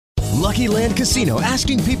Lucky Land Casino,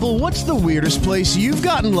 asking people, what's the weirdest place you've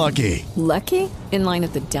gotten lucky? Lucky? In line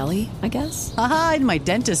at the deli, I guess? Aha, in my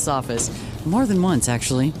dentist's office. More than once,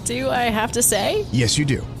 actually. Do I have to say? Yes, you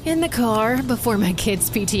do. In the car before my kids'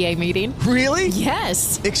 PTA meeting. Really?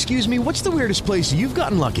 Yes. Excuse me, what's the weirdest place you've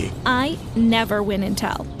gotten lucky? I never win and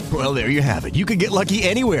tell. Well, there you have it. You can get lucky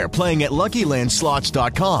anywhere, playing at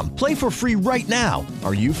LuckyLandSlots.com. Play for free right now.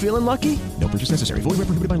 Are you feeling lucky? No purchase necessary. Void where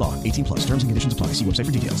prohibited by law. 18 plus. Terms and conditions apply. See website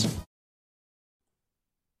for details.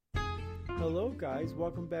 Hello guys,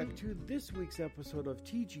 welcome back to this week's episode of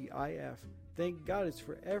TGIF. Thank God it's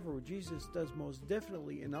forever where Jesus does most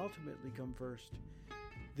definitely and ultimately come first.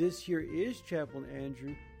 This here is Chaplain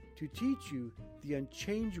Andrew to teach you the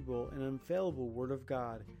unchangeable and infallible Word of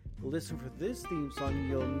God. Listen for this theme song and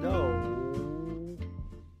you'll know.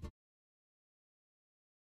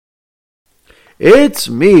 It's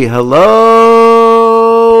me.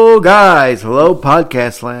 Hello guys. Hello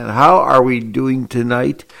podcast land. How are we doing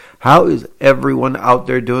tonight? How is everyone out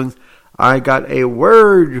there doing? I got a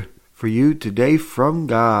word for you today from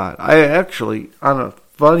God. I actually, on a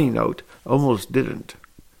funny note, almost didn't.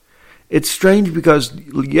 It's strange because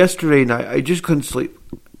yesterday night I just couldn't sleep.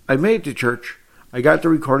 I made it to church. I got the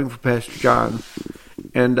recording for Pastor John.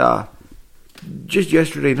 And just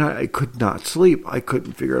yesterday night I could not sleep. I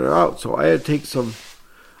couldn't figure it out. So I had to take some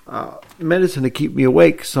medicine to keep me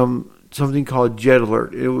awake. Something called Jet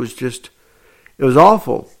Alert. It was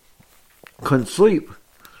awful. Couldn't sleep.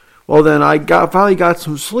 Well, then I finally got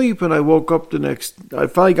some sleep, and I woke up I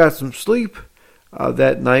finally got some sleep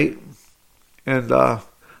that night, and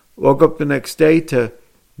woke up the next day to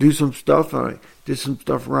do some stuff, and I did some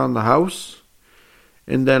stuff around the house,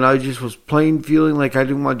 and then I just was plain feeling like I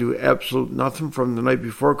didn't want to do absolute nothing from the night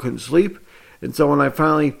before. Couldn't sleep, and so when I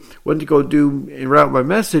finally went to go do and write my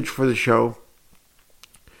message for the show,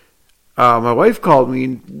 my wife called me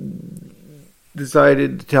and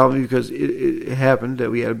decided to tell me because it happened that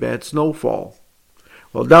we had a bad snowfall.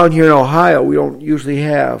 Well, down here in Ohio, we don't usually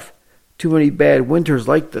have too many bad winters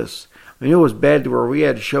like this. I mean, it was bad to where we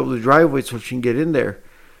had to shovel the driveway so she can get in there.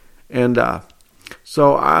 And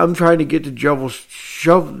so I'm trying to get the driveway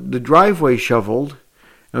shoveled.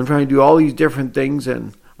 And I'm trying to do all these different things,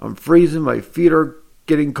 and I'm freezing. My feet are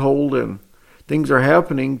getting cold, and things are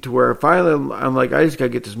happening to where finally I'm like, I just got to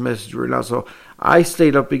get this message right now. So I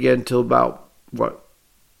stayed up again till about 1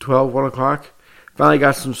 o'clock. Finally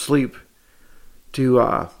got some sleep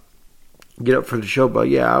to get up for the show. But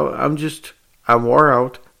yeah, I'm wore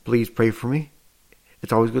out. Please pray for me.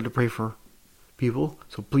 It's always good to pray for people.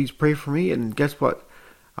 So please pray for me. And guess what?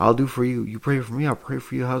 I'll do for you. You pray for me, I'll pray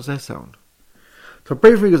for you. How's that sound? So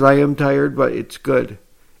pray for me because I am tired, but it's good.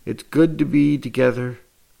 It's good to be together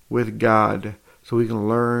with God so we can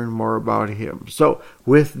learn more about Him. So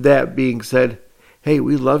with that being said, hey,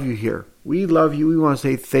 we love you here. We love you. We want to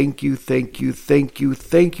say thank you, thank you, thank you,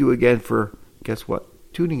 thank you again for, guess what,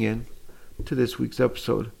 tuning in to this week's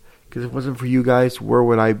episode. Because if it wasn't for you guys, where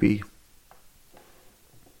would I be?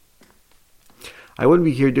 I wouldn't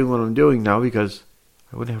be here doing what I'm doing now because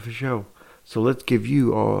I wouldn't have a show. So let's give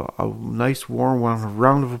you a nice warm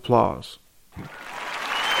round of applause.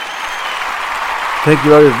 Thank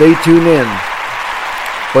you, others. They tune in.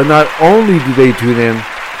 But not only do they tune in,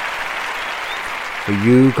 but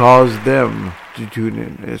you cause them to tune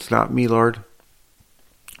in. It's not me, Lord.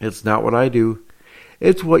 It's not what I do.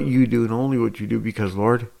 It's what you do and only what you do because,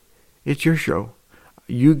 Lord, it's your show.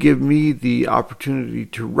 You give me the opportunity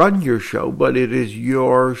to run your show, but it is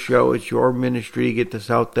your show. It's your ministry to get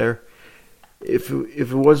this out there. If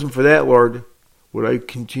it wasn't for that, Lord, would I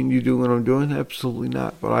continue doing what I'm doing? Absolutely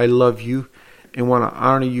not. But I love you and want to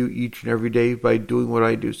honor you each and every day by doing what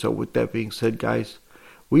I do. So with that being said, guys,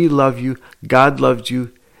 we love you. God loves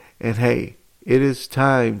you. And hey, it is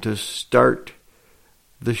time to start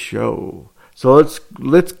the show. So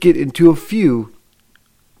let's get into a few,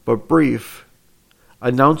 but brief,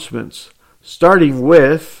 announcements. Starting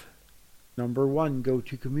with number 1, go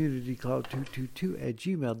to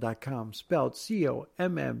communitycloud222@gmail.com, spelled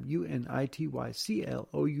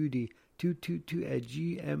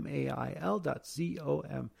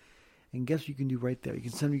COMMUNITYCLOUD222@gmail.com. And guess what you can do right there? You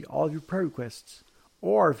can send me all of your prayer requests.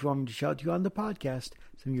 Or if you want me to shout to you on the podcast,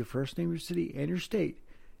 send me your first name, your city, and your state.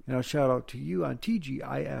 And I'll shout out to you on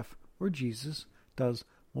TGIF, where Jesus does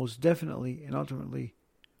most definitely and ultimately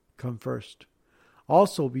come first.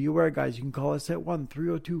 Also, be aware, guys, you can call us at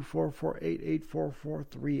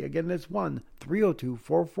 1-302-448-8443. Again, that's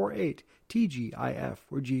 1-302-448-TGIF,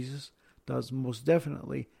 where Jesus does most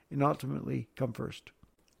definitely and ultimately come first.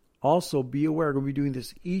 Also, be aware, we're going to be doing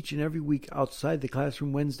this each and every week outside the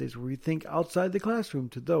classroom Wednesdays, where we think outside the classroom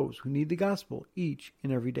to those who need the gospel each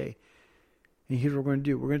and every day. And here's what we're going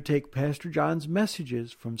to do. We're going to take Pastor John's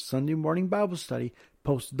messages from Sunday morning Bible study,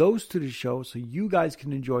 post those to the show so you guys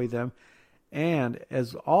can enjoy them, and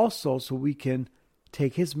as also so we can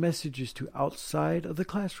take his messages to outside of the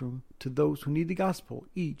classroom to those who need the gospel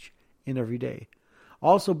each and every day.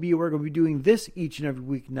 Also, be aware, we're going to be doing this each and every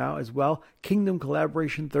week now as well, Kingdom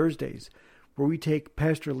Collaboration Thursdays, where we take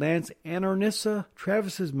Pastor Lance and Arnissa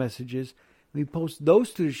Travis's messages, and we post those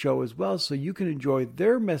to the show as well so you can enjoy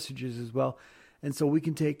their messages as well, and so we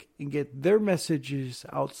can take and get their messages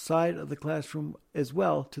outside of the classroom as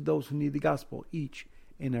well to those who need the gospel each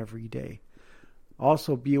and every day.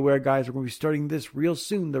 Also, be aware, guys, we're going to be starting this real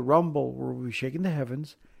soon, the Rumble, where we'll be shaking the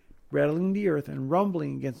heavens, rattling the earth, and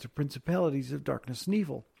rumbling against the principalities of darkness and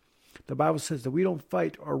evil. The Bible says that we don't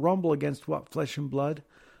fight or rumble against what? Flesh and blood,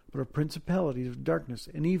 but are principalities of darkness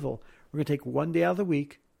and evil. We're going to take one day out of the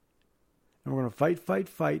week, and we're going to fight,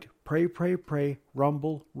 pray,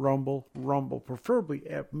 rumble, preferably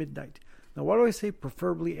at midnight. Now, why do I say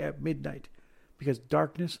preferably at midnight? Because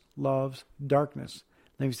darkness loves darkness.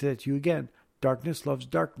 Let me say that to you again. Darkness loves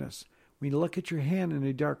darkness. When you look at your hand in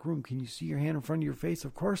a dark room, can you see your hand in front of your face?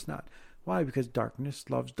 Of course not. Why? Because darkness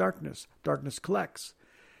loves darkness. Darkness collects.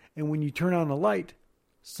 And when you turn on a light,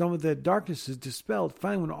 some of that darkness is dispelled.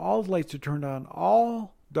 Finally, when all the lights are turned on,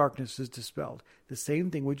 all darkness is dispelled. The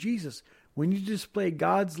same thing with Jesus. When you display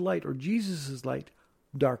God's light or Jesus' light,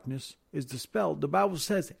 darkness is dispelled. The Bible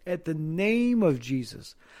says, at the name of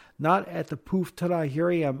Jesus, not at the poof, ta-da,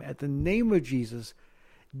 here I am, at the name of Jesus,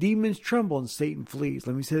 demons tremble and Satan flees.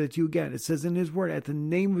 Let me say that to you again. It says in his word, at the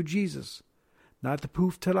name of Jesus, not the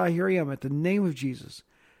poof, ta-da, here I am, at the name of Jesus,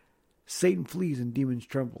 Satan flees and demons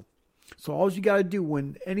tremble. So all you got to do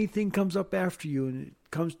when anything comes up after you and it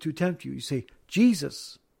comes to tempt you, you say,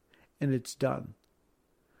 Jesus, and it's done.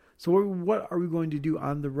 So what are we going to do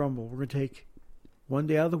on the Rumble? We're going to take one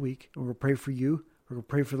day out of the week, and we're going to pray for you, we're going to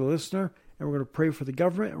pray for the listener, and we're going to pray for the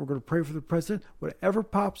government, and we're going to pray for the president. Whatever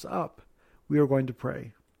pops up, we are going to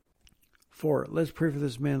pray. Let's pray for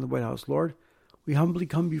this man in the White House. Lord, we humbly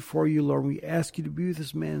come before you, Lord. We ask you to be with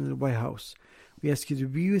this man in the White House. We ask you to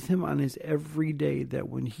be with him on his every day, that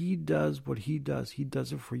when he does what he does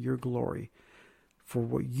it for your glory, for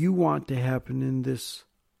what you want to happen in this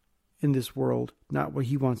world, not what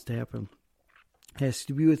he wants to happen. I ask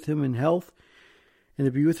you to be with him in health and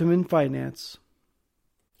to be with him in finance.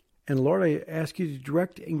 And Lord, I ask you to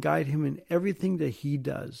direct and guide him in everything that he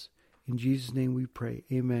does. In Jesus' name we pray.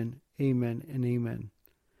 Amen, amen, and amen.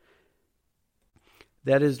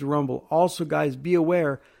 That is the Rumble. Also, guys, be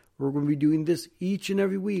aware, we're going to be doing this each and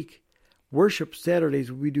every week. Worship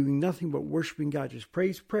Saturdays, we'll be doing nothing but worshiping God. Just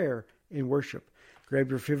praise, prayer, and worship. Grab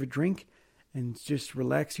your favorite drink and just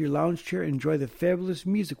relax your lounge chair and enjoy the fabulous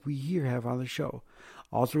music we here have on the show.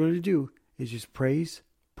 All we're going to do is just praise,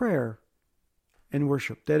 prayer, and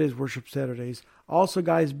worship. That is Worship Saturdays. Also,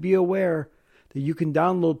 guys, be aware that you can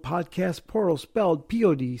download Podcast Portal, spelled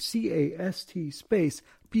P-O-D-C-A-S-T space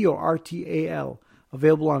P-O-R-T-A-L,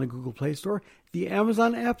 available on the Google Play Store, the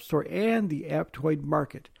Amazon App Store, and the Aptoid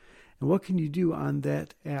Market. And what can you do on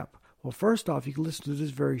that app? Well, first off, you can listen to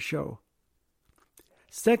this very show.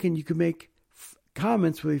 Second, you can make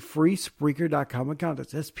comments with a free Spreaker.com account.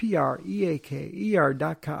 That's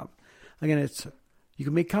Spreaker.com. Again, you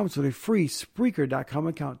can make comments with a free Spreaker.com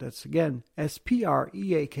account. That's, again,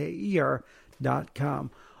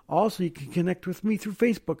 Spreaker.com. Also, you can connect with me through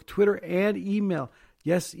Facebook, Twitter, and email.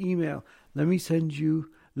 Yes, email. Let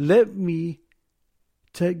me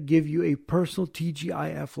to give you a personal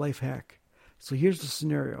TGIF life hack. So here's the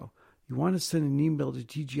scenario. You want to send an email to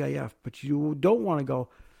TGIF, but you don't want to go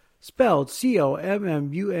spelled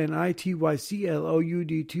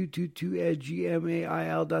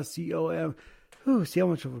COMMUNITYCLOUD222@gmail.com. See how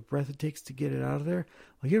much of a breath it takes to get it out of there?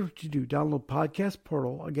 Well, here's what you do. Download Podcast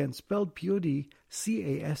Portal, again, spelled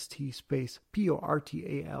P-O-D-C-A-S-T space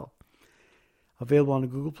P-O-R-T-A-L. Available on the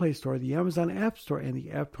Google Play Store, the Amazon App Store, and the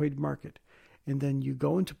Aptoid Market. And then you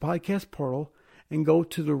go into Podcast Portal and go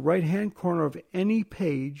to the right-hand corner of any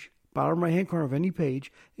page, bottom right-hand corner of any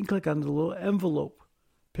page, and click on the little envelope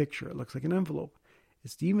picture. It looks like an envelope.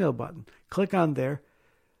 It's the email button. Click on there.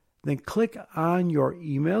 Then click on your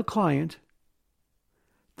email client.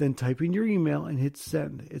 Then type in your email and hit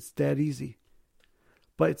send. It's that easy.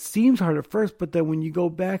 But it seems hard at first, but then when you go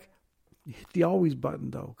back, hit the always button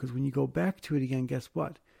though, because when you go back to it again, guess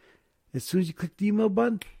what? As soon as you click the email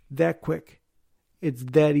button, that quick. It's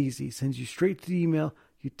that easy. It sends you straight to the email.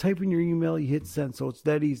 You type in your email, you hit send. So it's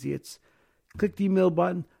that easy. It's click the email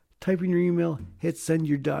button, type in your email, hit send,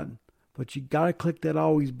 you're done. But you got to click that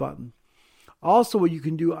always button. Also, what you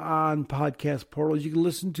can do on Podcast Portal is you can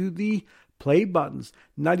listen to the play buttons.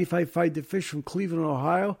 95.5 The Fish from Cleveland,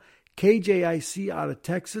 Ohio. KJIC out of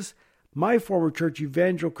Texas. My former church,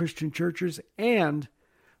 Evangel Christian Churches, and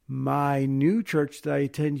my new church that I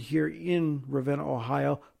attend here in Ravenna,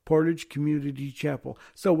 Ohio, Portage Community Chapel.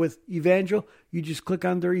 So with Evangel, you just click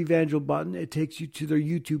on their Evangel button. It takes you to their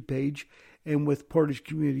YouTube page. And with Portage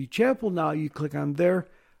Community Chapel, now you click on their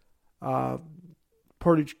their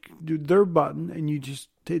button, and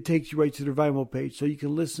it takes you right to their Vimeo page. So you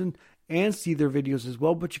can listen and see their videos as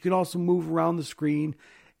well. But you can also move around the screen.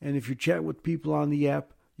 And if you're chatting with people on the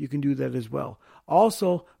app, you can do that as well.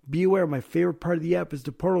 Also, be aware, my favorite part of the app is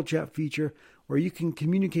the Portal Chat feature, where you can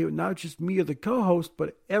communicate with not just me or the co-host,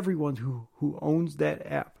 but everyone who owns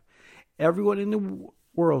that app. Everyone in the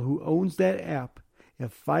world who owns that app,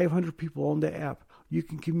 if 500 people own that app, you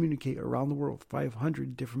can communicate around the world,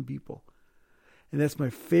 500 different people. And that's my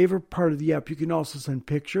favorite part of the app. You can also send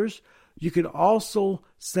pictures. You can also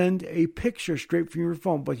send a picture straight from your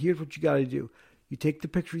phone. But here's what you got to do. You take the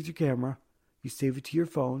picture with your camera. You save it to your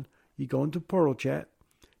phone. You go into Portal Chat.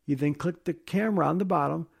 You then click the camera on the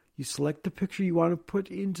bottom. You select the picture you want to put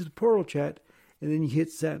into the Portal Chat. And then you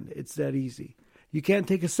hit send. It's that easy. You can't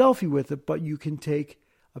take a selfie with it, but you can take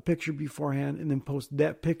a picture beforehand and then post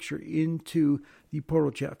that picture into the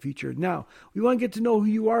Portal Chat feature. Now, we want to get to know who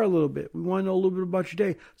you are a little bit. We want to know a little bit about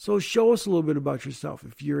your day. So show us a little bit about yourself.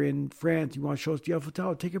 If you're in France, you want to show us the Eiffel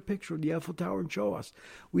Tower, take a picture of the Eiffel Tower and show us.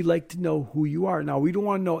 We'd like to know who you are. Now, we don't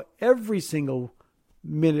want to know every single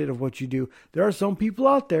minute of what you do. There are some people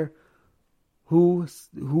out there who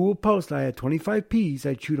will post, I had 25 P's,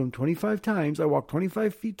 I chewed them 25 times, I walked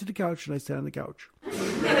 25 feet to the couch, and I sat on the couch.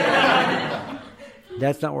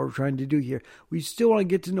 That's not what we're trying to do here. We still want to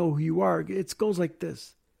get to know who you are. It goes like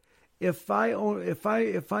this. If I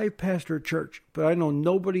pastor a church, but I know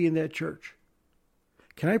nobody in that church,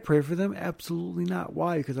 can I pray for them? Absolutely not.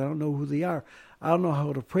 Why? Because I don't know who they are. I don't know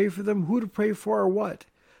how to pray for them, who to pray for, or what.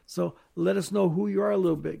 So let us know who you are a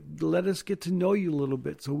little bit. Let us get to know you a little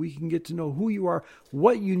bit so we can get to know who you are,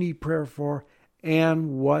 what you need prayer for,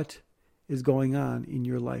 and what is going on in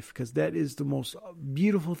your life. Because that is the most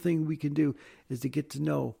beautiful thing we can do, is to get to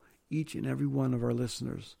know each and every one of our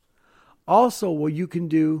listeners. Also, what you can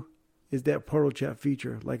do is that Portal Chat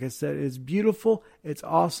feature. Like I said, it's beautiful, it's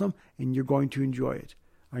awesome, and you're going to enjoy it.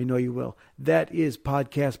 I know you will. That is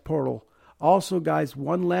Podcast Portal. Also, guys,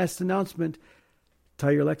 one last announcement.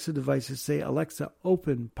 Tell your Alexa devices, say, Alexa,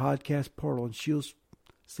 open Podcast Portal, and she'll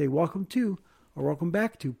say, welcome to, or welcome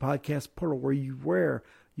back to Podcast Portal, where you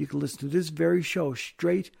can listen to this very show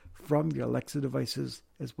straight from your Alexa devices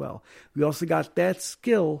as well. We also got that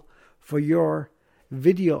skill for your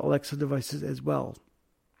video Alexa devices as well.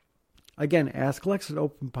 Again, ask Alexa to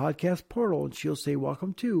open Podcast Portal, and she'll say,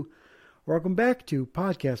 welcome to, or welcome back to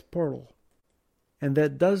Podcast Portal. And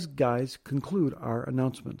that does, guys, conclude our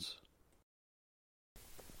announcements.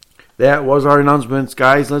 That was our announcements,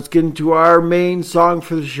 guys. Let's get into our main song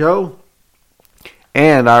for the show.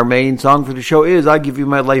 And our main song for the show is I Give You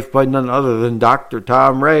My Life by none other than Dr.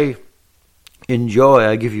 Tom Ray. Enjoy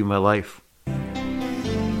I Give You My Life.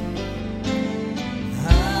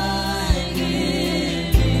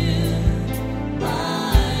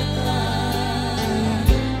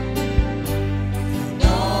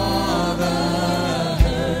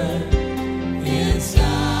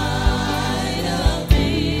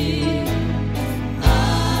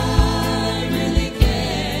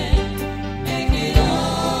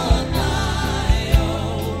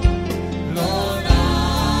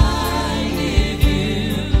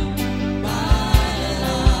 My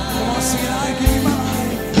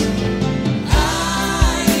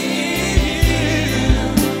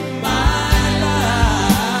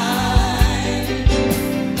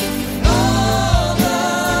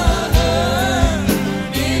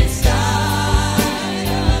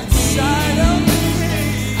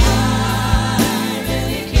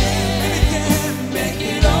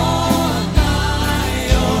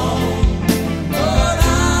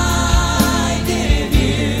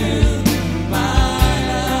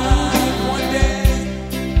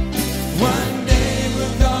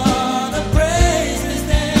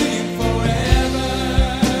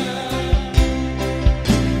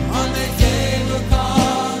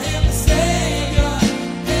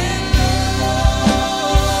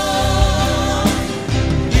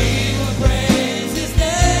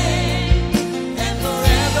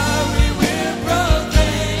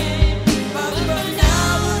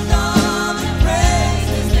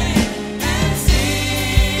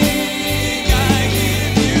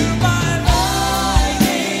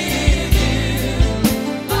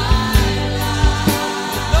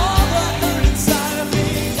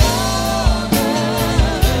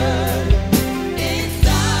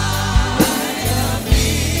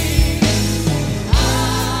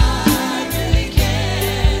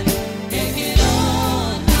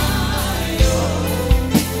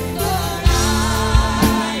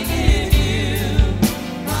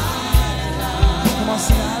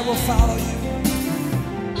will follow you.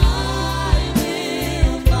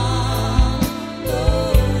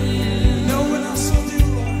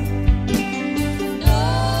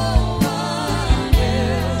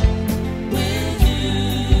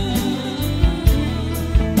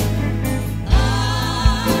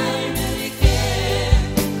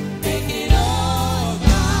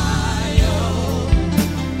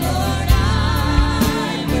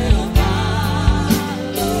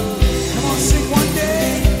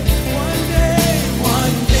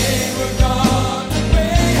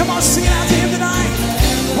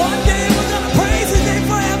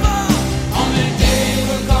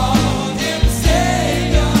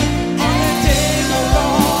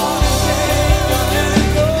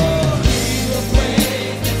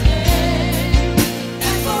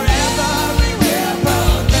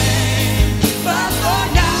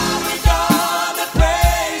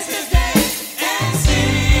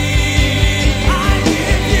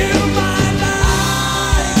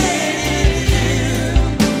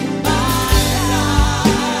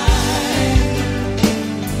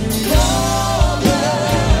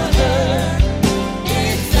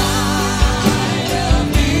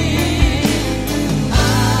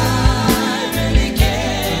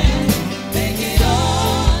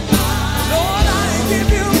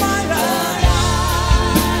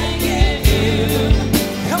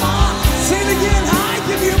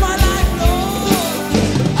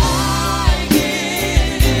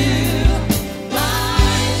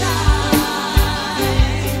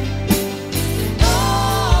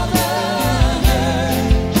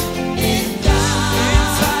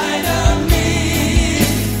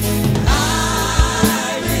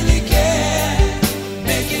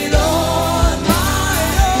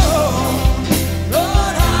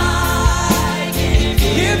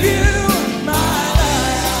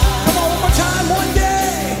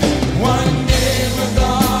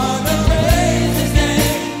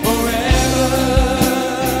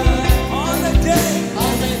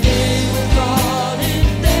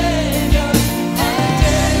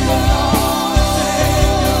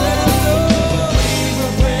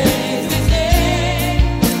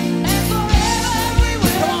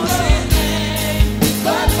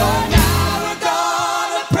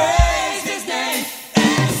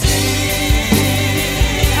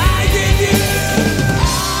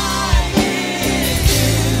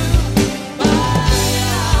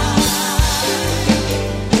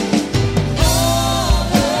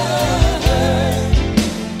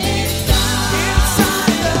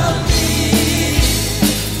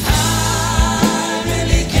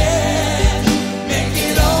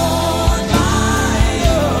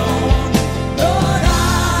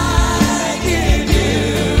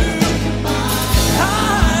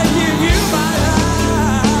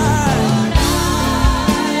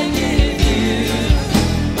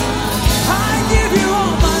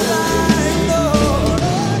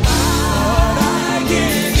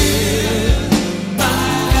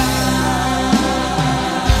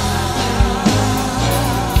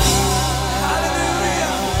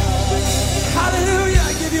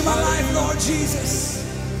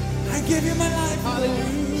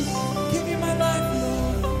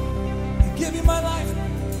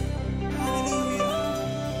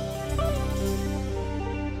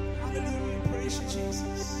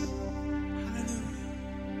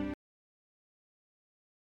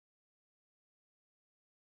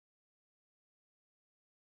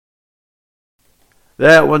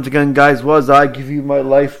 That, once again, guys, was I Give You My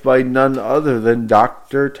Life by none other than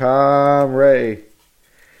Dr. Tom Ray.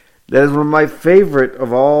 That is one of my favorite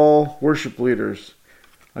of all worship leaders.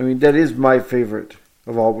 I mean, that is my favorite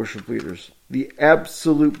of all worship leaders. The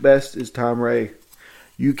absolute best is Tom Ray.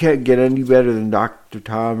 You can't get any better than Dr.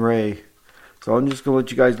 Tom Ray. So I'm just going to let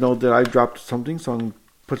you guys know that I dropped something, so I'm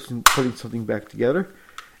putting something back together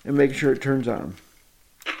and making sure it turns on.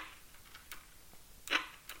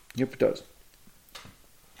 Yep, it does.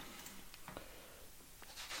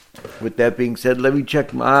 With that being said, let me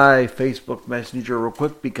check my Facebook Messenger real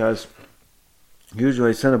quick, because usually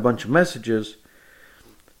I send a bunch of messages.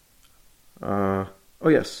 Oh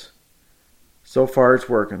yes, so far it's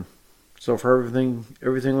working. So far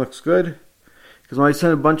everything looks good. Because when I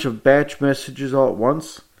send a bunch of batch messages all at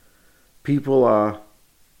once, Facebook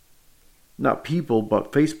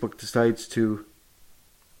decides to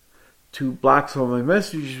block some of my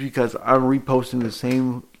messages because I'm reposting the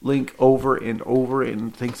same link over and over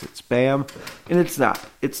and thinks it's spam. And it's not.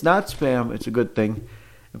 It's not spam. It's a good thing.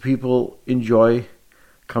 And people enjoy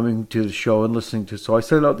coming to the show and listening to it. So I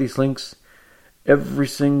send out these links every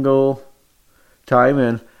single time.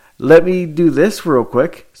 And let me do this real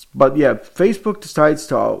quick. But yeah, Facebook decides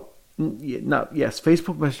to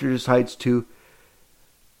Facebook Messenger decides to,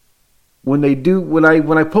 when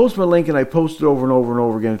I post my link and I post it over and over and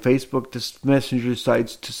over again, Facebook Messenger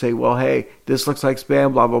decides to say, well, hey, this looks like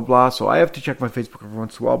spam, blah, blah, blah. So I have to check my Facebook every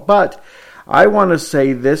once in a while. But I want to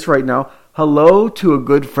say this right now. Hello to a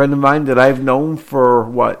good friend of mine that I've known for,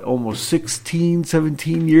 almost 16,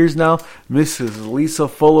 17 years now. Mrs. Lisa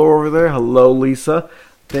Fuller over there. Hello, Lisa.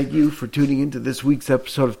 Thank you for tuning into this week's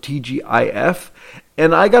episode of TGIF.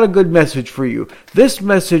 And I got a good message for you. This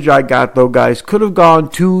message I got, though, guys, could have gone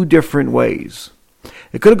two different ways.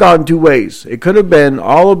 It could have gone two ways. It could have been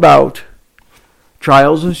all about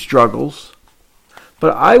trials and struggles.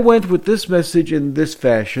 But I went with this message in this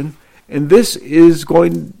fashion. And this is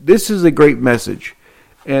a great message.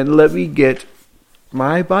 And let me get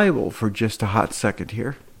my Bible for just a hot second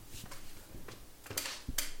here.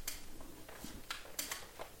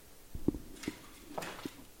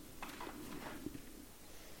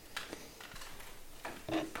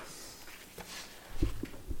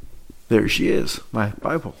 There she is, my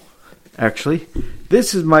Bible. Actually,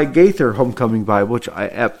 this is my Gaither Homecoming Bible, which I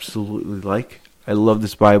absolutely like. I love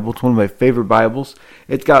this Bible. It's one of my favorite Bibles.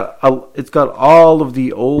 It's got all of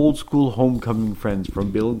the old school homecoming friends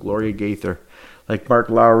from Bill and Gloria Gaither, like Mark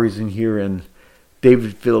Lowry's in here, and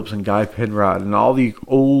David Phillips and Guy Penrod, and all the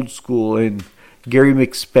old school, and Gary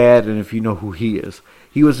McSpadden, if you know who he is.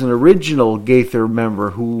 He was an original Gaither member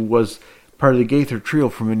who was part of the Gaither trio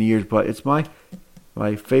for many years, but it's my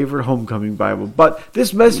favorite homecoming Bible. But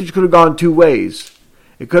this message could have gone two ways.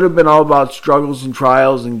 It could have been all about struggles and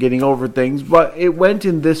trials and getting over things, but it went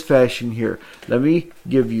in this fashion here. Let me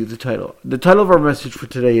give you the title. The title of our message for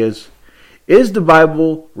today is the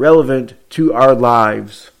Bible relevant to our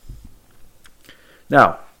lives?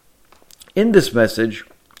 Now, in this message,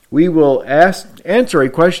 we will answer a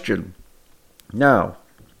question. Now,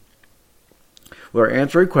 we'll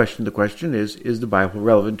answer a question. The question is the Bible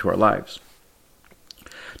relevant to our lives?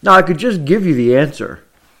 Now, I could just give you the answer,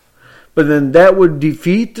 but then that would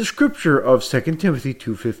defeat the scripture of 2 Timothy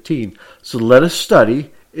 2:15. So let us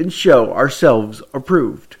study and show ourselves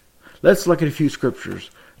approved. Let's look at a few scriptures.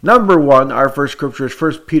 Number one, our first scripture is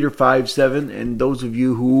 1 Peter 5:7. And those of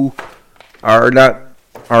you who are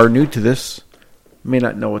new to this may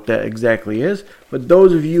not know what that exactly is. But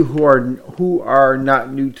those of you who are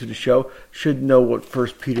not new to the show should know what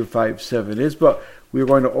 1 Peter 5:7 is. But we're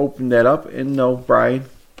going to open that up. And no, Brian.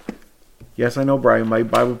 Yes, I know, Brian. My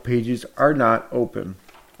Bible pages are not open.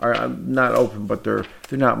 But they're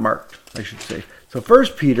not marked, I should say. So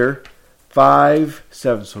 1 Peter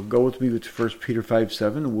 5:7. So go with me with 1 Peter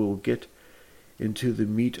 5:7, and we'll get into the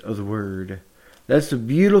meat of the word. That's the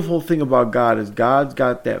beautiful thing about God, is God's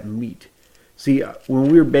got that meat. See, when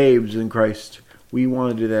we were babes in Christ, we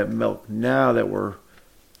wanted that milk. Now that we're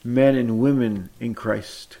men and women in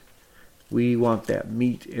Christ, we want that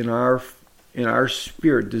meat in our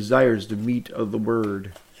spirit desires the meat of the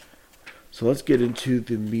word. So let's get into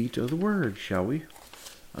the meat of the word, shall we?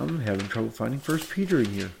 I'm having trouble finding 1 Peter in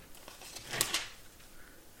here.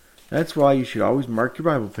 That's why you should always mark your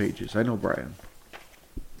Bible pages. I know, Brian.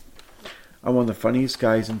 I'm one of the funniest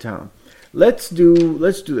guys in town. Let's do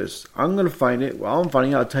this. I'm going to find it. While I'm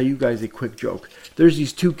finding it, I'll tell you guys a quick joke. There's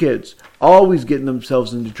these two kids always getting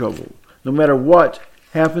themselves into trouble. No matter what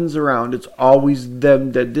happens around, it's always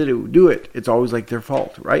them that do it. It's always like their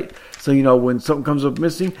fault, right? So, when something comes up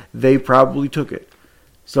missing, they probably took it.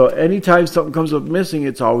 So anytime something comes up missing,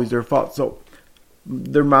 it's always their fault. So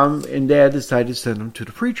their mom and dad decided to send them to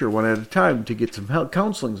the preacher one at a time to get some help,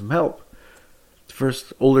 counseling, some help. The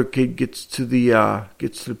first older kid gets to the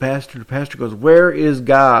pastor. The pastor goes, "Where is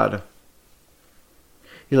God?"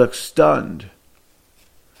 He looks stunned.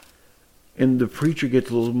 And the preacher gets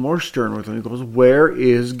a little more stern with him. He goes, "Where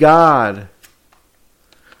is God?"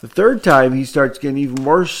 The third time, he starts getting even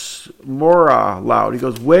more loud. He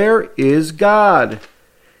goes, "Where is God?"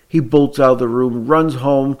 He bolts out of the room, runs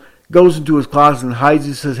home, goes into his closet and hides.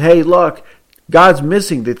 He says, "Hey, look, God's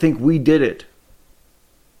missing. They think we did it."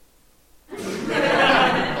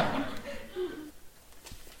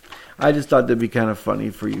 I just thought that'd be kind of funny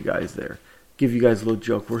for you guys there. Give you guys a little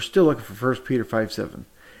joke. We're still looking for 1 Peter 5:7.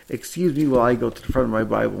 Excuse me while I go to the front of my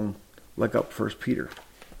Bible and look up 1 Peter.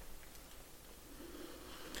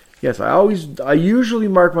 Yes, I usually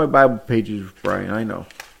mark my Bible pages, Brian, I know.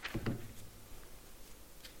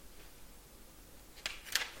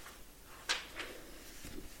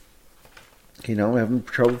 Okay, now I'm having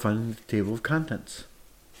trouble finding the table of contents.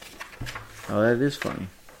 Oh, that is funny.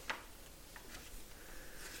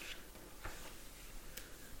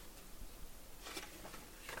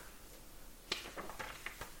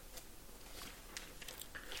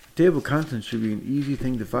 Table of contents should be an easy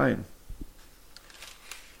thing to find.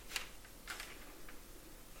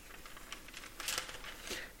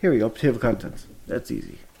 Here we go, table of contents. That's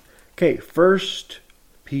easy. Okay, 1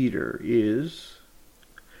 Peter is,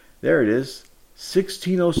 there it is,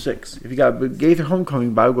 1606. If you got Gaither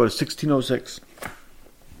Homecoming Bible, go to 1606.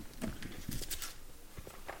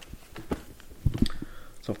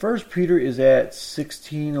 So 1 Peter is at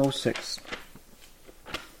 1606.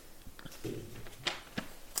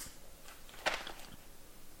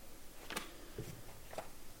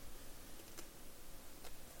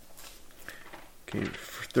 Okay,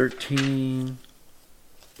 13,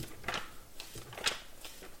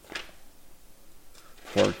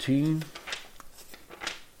 14,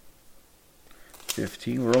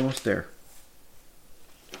 15, we're almost there.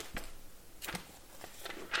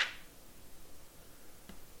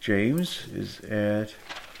 James is at,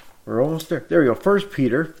 we're almost there. There we go, 1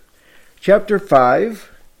 Peter, chapter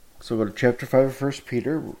 5. So go to chapter 5 of 1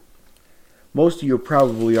 Peter. Most of you are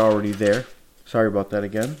probably already there. Sorry about that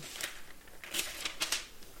again.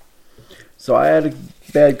 So I had a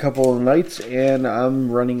bad couple of nights, and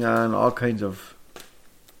I'm running on all kinds of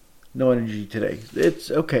no energy today. It's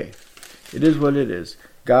okay. It is what it is.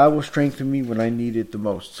 God will strengthen me when I need it the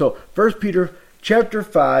most. So 1 Peter chapter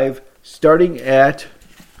 5, starting at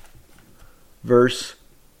verse,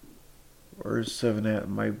 where's 7 at?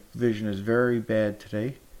 My vision is very bad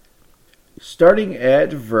today. Starting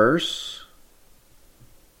at verse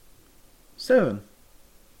 7.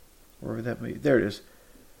 Wherever that may be. There it is.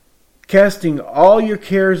 Casting all your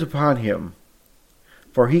cares upon him,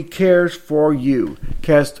 for he cares for you.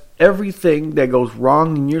 Cast everything that goes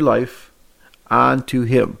wrong in your life onto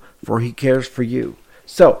him, for he cares for you.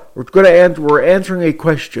 So, we're answering a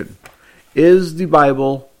question. Is the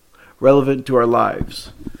Bible relevant to our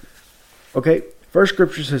lives? Okay, first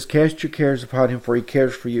scripture says, cast your cares upon him, for he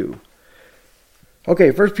cares for you.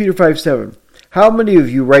 Okay, 1 Peter 5:7. How many of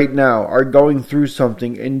you right now are going through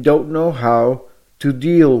something and don't know how to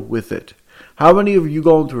deal with it? How many of you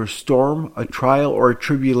going through a storm, a trial, or a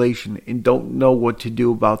tribulation and don't know what to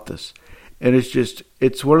do about this? And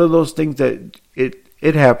it's one of those things that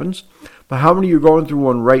it happens. But how many of you are going through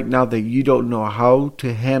one right now that you don't know how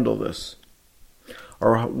to handle this?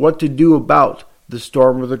 Or what to do about the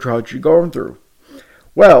storm or the trial you're going through?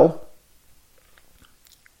 Well,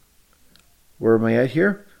 where am I at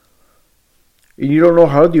here? And you don't know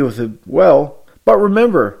how to deal with it. Well, but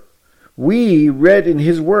remember, we read in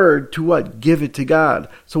his word to what? Give it to God.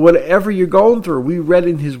 So whatever you're going through, we read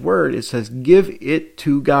in his word, it says give it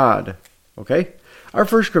to God. Okay? Our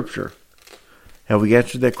first scripture. Have we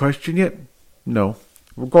answered that question yet? No.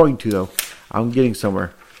 We're going to, though. I'm getting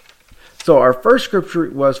somewhere. So our first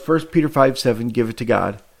scripture was 1 Peter 5:7, give it to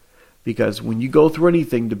God. Because when you go through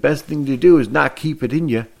anything, the best thing to do is not keep it in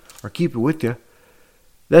you or keep it with you.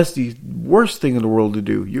 That's the worst thing in the world to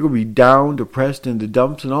do. You're going to be down, depressed, in the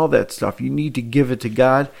dumps and all that stuff. You need to give it to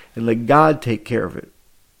God and let God take care of it.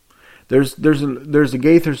 There's a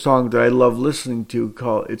Gaither song that I love listening to.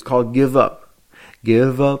 It's called Give Up.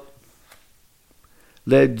 Give up.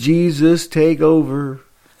 Let Jesus take over.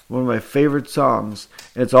 One of my favorite songs.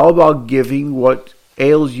 And it's all about giving what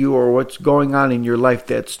ails you or what's going on in your life.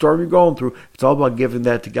 That storm you're going through, it's all about giving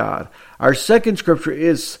that to God. Our second scripture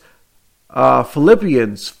is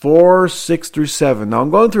Philippians 4:6-7. Now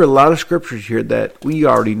I'm going through a lot of scriptures here that we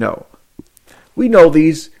already know. We know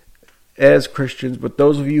these as Christians, but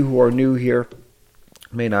those of you who are new here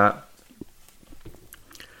may not.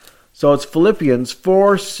 So it's Philippians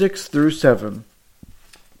 4:6-7.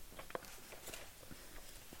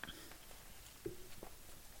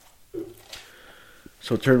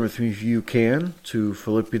 So turn with me if you can to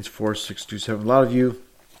Philippians 4:6-7. A lot of you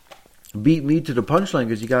beat me to the punchline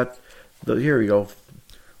because you got here we go.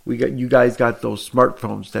 You guys got those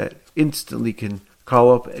smartphones that instantly can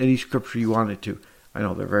call up any scripture you wanted to. I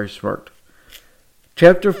know they're very smart.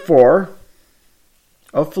 Chapter 4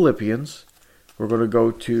 of Philippians. We're going to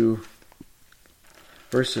go to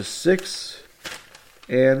verses 6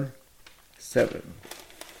 and 7.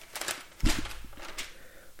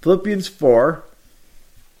 Philippians 4,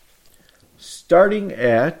 starting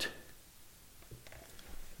at,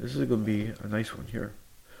 this is going to be a nice one here.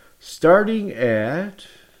 Starting at,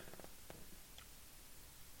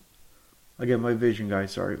 again, my vision,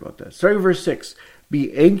 guys, sorry about that. Starting at verse 6.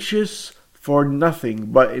 Be anxious for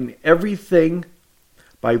nothing, but in everything,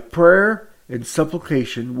 by prayer and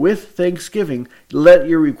supplication, with thanksgiving, let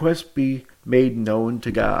your requests be made known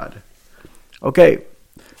to God. Okay,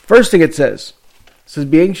 first thing it says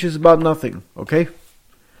be anxious about nothing, okay?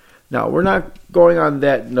 Now, we're not going on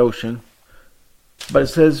that notion, but it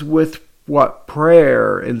says with what?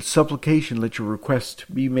 Prayer and supplication. Let your request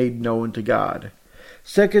be made known to God.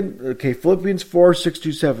 Philippians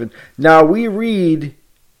 4:6-7. Now we read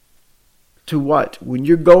to what? When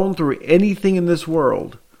you're going through anything in this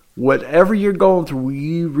world, whatever you're going through,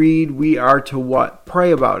 we are to what?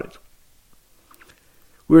 Pray about it.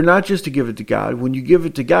 We're not just to give it to God. When you give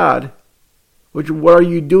it to God, what are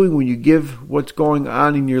you doing when you give what's going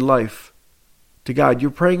on in your life to God?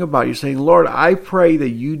 You're praying about it. You're saying, Lord, I pray that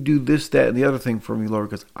you do this, that, and the other thing for me, Lord,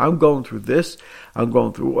 because I'm going through this. I'm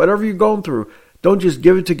going through whatever you're going through. Don't just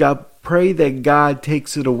give it to God. Pray that God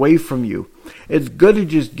takes it away from you. It's good to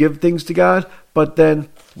just give things to God, but then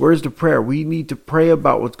where's the prayer? We need to pray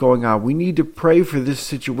about what's going on. We need to pray for this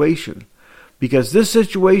situation, because this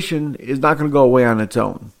situation is not going to go away on its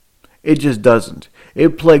own. It just doesn't.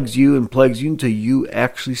 It plagues you until you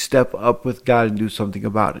actually step up with God and do something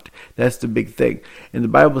about it. That's the big thing. And the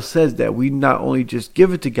Bible says that we not only just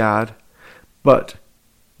give it to God, but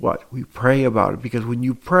what? We pray about it. Because when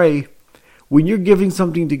you pray, when you're giving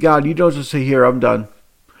something to God, you don't just say, here, I'm done.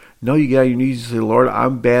 No, you get on your knees and say, Lord,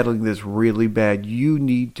 I'm battling this really bad. You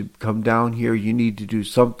need to come down here. You need to do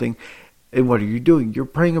something. And what are you doing? You're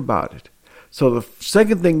praying about it. So the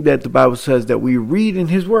second thing that the Bible says that we read in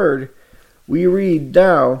His Word, we read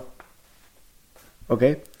now,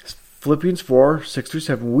 Philippians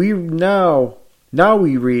 4:6-7. We now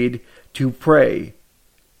we read to pray,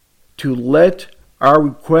 to let our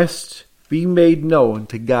requests be made known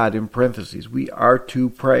to God. In parentheses, we are to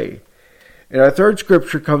pray. And our third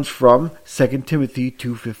scripture comes from 2 Timothy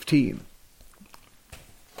 2:15.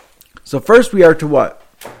 So first we are to what?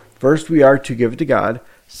 First we are to give it to God.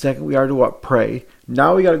 Second we are to what? Pray.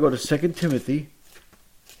 Now we got to go to 2 Timothy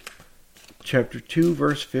chapter 2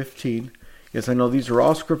 verse 15. Yes, I know these are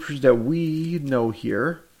all scriptures that we know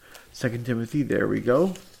here. 2 Timothy, there we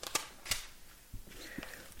go.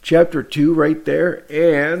 Chapter 2 right there.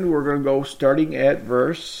 And we're going to go starting at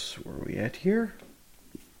verse, where are we at here?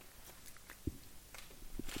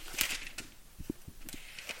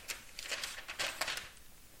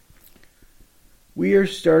 We are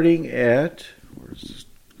starting at, where's the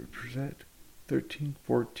scriptures at? 13,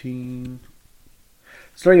 14.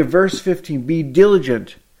 Starting at verse 15. Be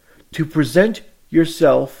diligent to present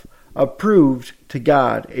yourself approved to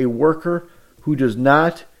God, a worker who does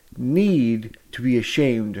not need to be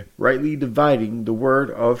ashamed, rightly dividing the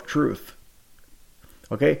word of truth.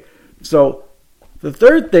 Okay, so the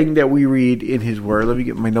third thing that we read in His Word, let me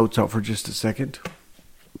get my notes out for just a second.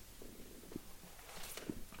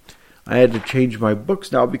 I had to change my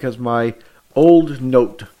books now because my old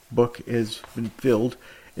notebook has been filled.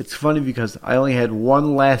 It's funny because I only had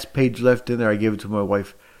one last page left in there. I gave it to my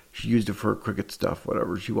wife. She used it for cricket stuff,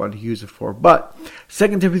 whatever she wanted to use it for. But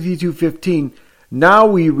 2 Timothy 2:15, now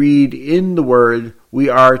we read in the Word, we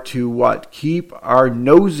are to what? Keep our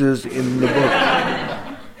noses in the book.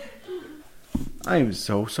 I am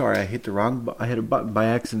so sorry. I hit a button by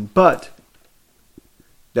accident. But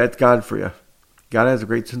that's God for you. God has a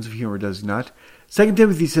great sense of humor, does He not? 2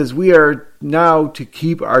 Timothy says we are now to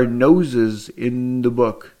keep our noses in the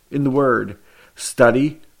book, in the Word.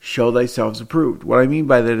 Study, show thyself approved. What I mean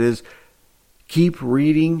by that is keep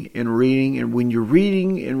reading and reading, and when you're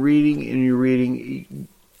reading and reading and you're reading,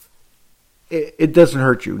 it doesn't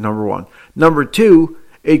hurt you, number one. Number two,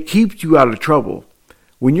 it keeps you out of trouble.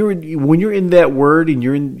 When you're in that Word and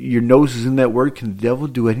your nose is in that Word, can the devil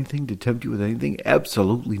do anything to tempt you with anything?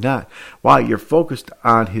 Absolutely not. Why? You're focused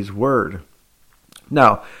on His Word.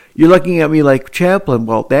 Now, you're looking at me like, Chaplain,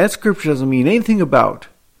 well, that scripture doesn't mean anything about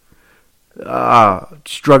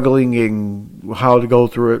struggling and how to go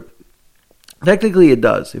through it. Technically, it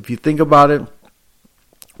does. If you think about it,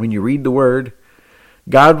 when you read the Word,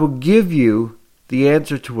 God will give you the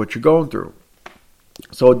answer to what you're going through.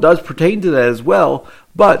 So it does pertain to that as well.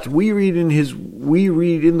 But we read in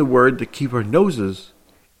the Word to keep our noses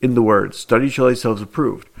in the Word. Study, show thyself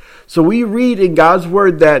approved. So we read in God's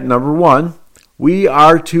Word that, number one, we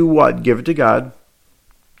are to what? Give it to God.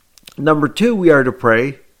 Number two, we are to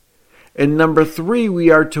pray. And number three, we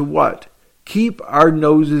are to what? Keep our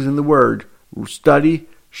noses in the Word. Study,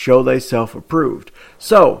 show thyself approved.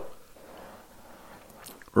 So,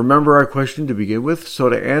 remember our question to begin with. So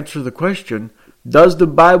to answer the question, does the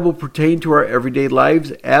Bible pertain to our everyday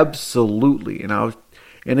lives? Absolutely.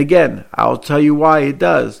 And again, I'll tell you why it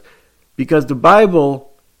does. Because the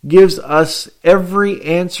Bible gives us every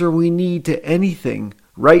answer we need to anything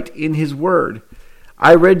right in His Word.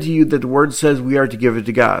 I read to you that the Word says we are to give it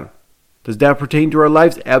to God. Does that pertain to our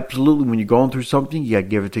lives? Absolutely. When you're going through something, you got to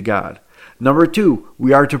give it to God. Number two,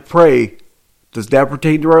 we are to pray. Does that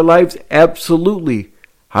pertain to our lives? Absolutely.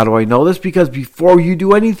 How do I know this? Because before you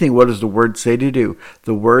do anything, what does the Word say to do?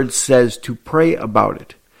 The Word says to pray about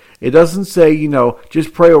it. It doesn't say,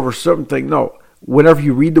 just pray over something. No. Whenever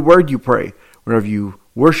you read the Word, you pray. Whenever you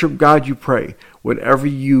worship God, you pray. Whenever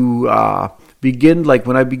you begin, like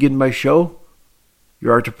when I begin my show, you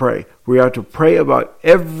are to pray. We are to pray about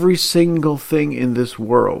every single thing in this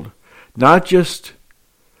world. Not just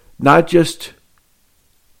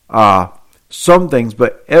some things,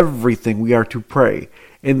 but everything we are to pray.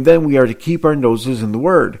 And then we are to keep our noses in the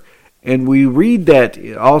Word. And we read that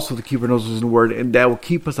also to keep our noses in the Word, and that will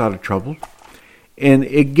keep us out of trouble. And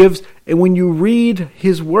when you read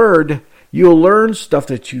His Word, you'll learn stuff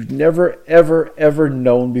that you've never, ever, ever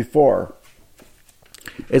known before.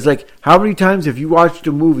 It's like, how many times have you watched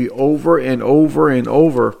a movie over and over and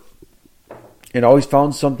over and always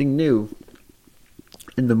found something new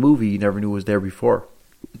in the movie you never knew was there before?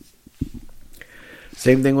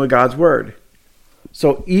 Same thing with God's Word.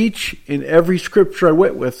 So each and every scripture I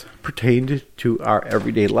went with pertained to our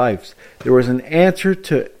everyday lives. There was an answer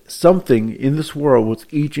to something in this world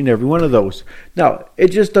with each and every one of those. Now, it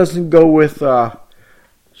just doesn't go with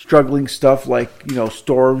struggling stuff like,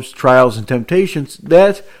 storms, trials, and temptations.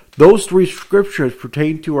 Those three scriptures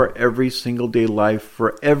pertain to our every single day life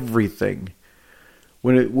for everything.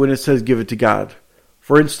 When it says give it to God.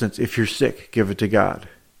 For instance, if you're sick, give it to God.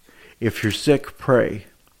 If you're sick, pray.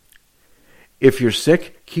 If you're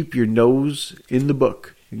sick, keep your nose in the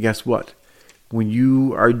book. And guess what? When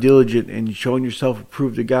you are diligent and showing yourself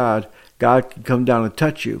approved to God, God can come down and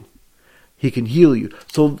touch you. He can heal you.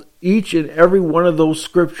 So each and every one of those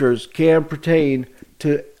scriptures can pertain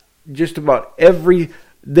to just about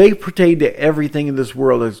they pertain to everything in this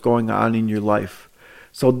world that's going on in your life.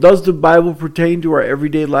 So does the Bible pertain to our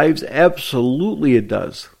everyday lives? Absolutely it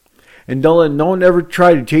does. And don't let no one ever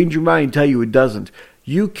try to change your mind and tell you it doesn't.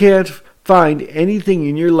 You can't find anything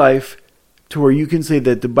in your life to where you can say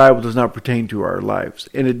that the Bible does not pertain to our lives.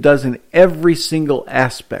 And it does in every single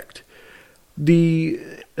aspect. The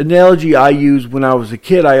analogy I used when I was a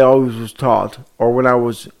kid, I always was taught, or when I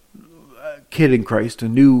was a kid in Christ, a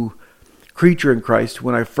new creature in Christ,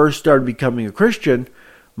 when I first started becoming a Christian,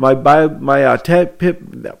 my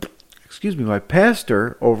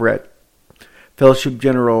pastor over at Fellowship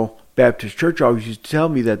General Baptist Church always used to tell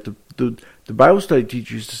me that the Bible study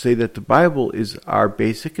teacher used to say that the Bible is our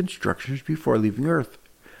basic instructions before leaving earth,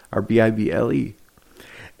 our Bible.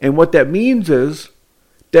 And what that means is,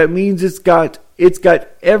 it's got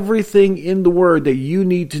everything in the Word that you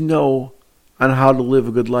need to know on how to live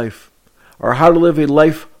a good life, or how to live a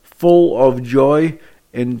life full of joy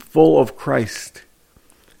and full of Christ.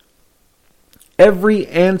 Every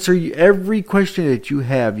answer, every question that you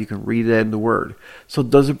have, you can read that in the Word. So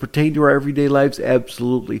does it pertain to our everyday lives?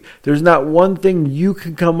 Absolutely. There's not one thing you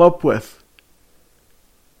can come up with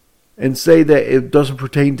and say that it doesn't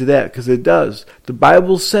pertain to that, because it does. The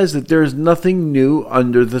Bible says that there is nothing new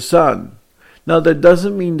under the sun. Now, that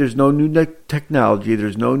doesn't mean there's no new technology,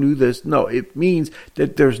 there's no new this. No, it means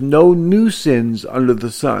that there's no new sins under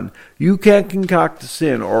the sun. You can't concoct a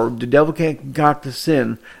sin, or the devil can't concoct a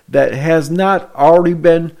sin that has not already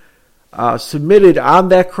been submitted on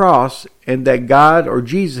that cross, and that God or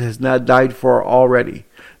Jesus has not died for already.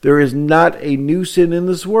 There is not a new sin in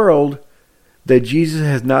this world that Jesus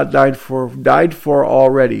has not died for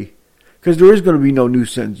already. Because there is going to be no new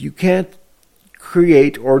sins. You can't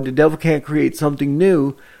create, or the devil can't create something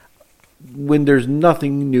new when there's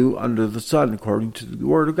nothing new under the sun, according to the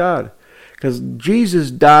Word of God. Because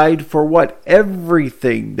Jesus died for what?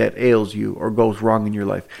 Everything that ails you or goes wrong in your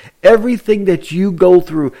life. Everything that you go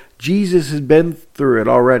through, Jesus has been through it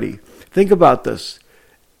already. Think about this.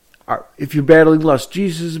 If you're battling lust,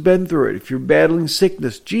 Jesus has been through it. If you're battling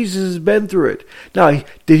sickness, Jesus has been through it. Now,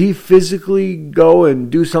 did he physically go and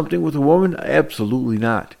do something with a woman? Absolutely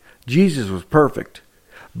not. Jesus was perfect.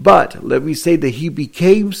 But let me say that he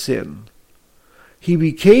became sin. He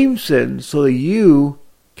became sin so that you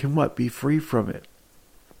can be free from it.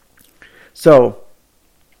 So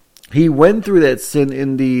he went through that sin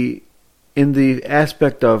in the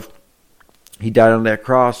aspect of he died on that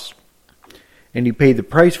cross and he paid the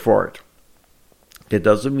price for it. That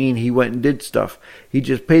doesn't mean he went and did stuff. He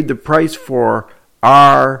just paid the price for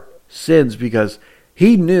our sins, because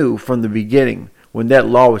he knew from the beginning, when that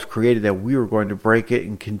law was created, that we were going to break it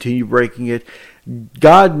and continue breaking it.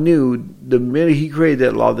 God knew the minute he created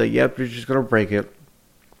that law that, yep, you're just going to break it.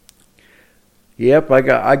 Yep,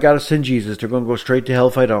 I got to send Jesus. They're going to go straight to hell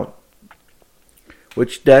if I don't.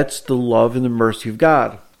 Which, that's the love and the mercy of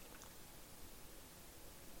God.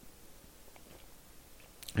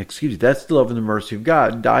 That's the love and the mercy of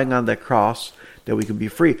God, dying on that cross that we can be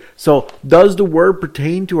free. So does the word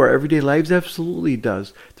pertain to our everyday lives? Absolutely it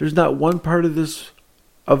does. There's not one part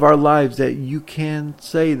of our lives that you can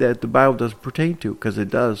say that the Bible doesn't pertain to, because it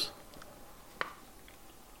does.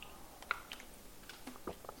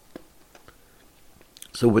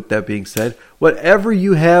 So with that being said, whatever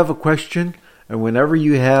you have a question, and whenever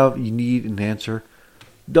you need an answer,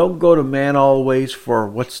 don't go to man always for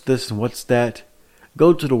what's this and what's that.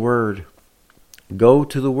 Go to the Word. Go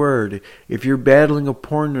to the Word. If you're battling a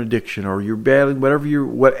porn addiction, or you're battling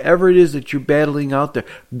whatever it is that you're battling out there,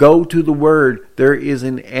 go to the Word. There is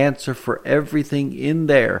an answer for everything in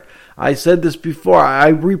there. I said this before. I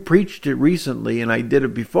re-preached it recently, and I did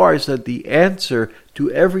it before. I said the answer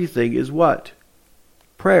to everything is what?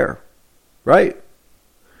 Prayer. Right?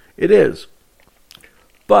 It is.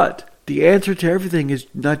 But the answer to everything is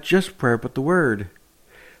not just prayer, but the Word.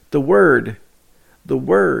 The Word. The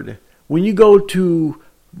Word. When you go to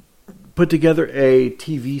put together a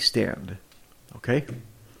TV stand, okay,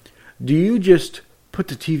 do you just put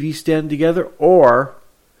the TV stand together, or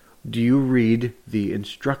do you read the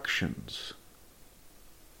instructions?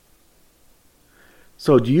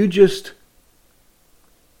 So do you just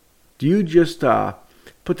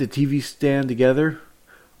put the TV stand together,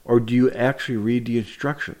 or do you actually read the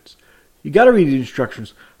instructions? You got to read the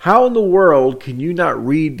instructions. How in the world can you not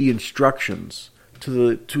read the instructions to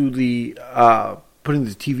the putting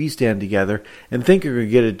the TV stand together and think you're going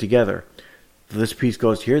to get it together? This piece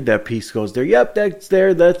goes here, that piece goes there. Yep, that's there,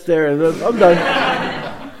 and then I'm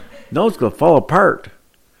done. No, it's going to fall apart.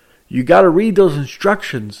 You got to read those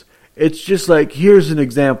instructions. It's just like, here's an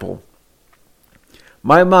example.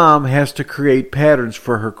 My mom has to create patterns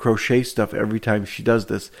for her crochet stuff every time she does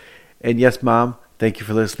this. And yes, Mom, thank you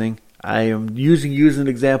for listening. I am using you as an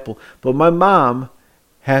example. But my mom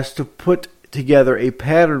has to put together a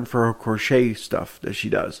pattern for her crochet stuff that she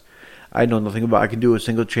does. I know nothing about it. I can do a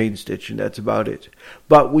single chain stitch, and that's about it.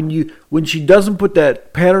 But when she doesn't put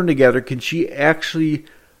that pattern together, can she actually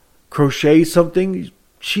crochet something?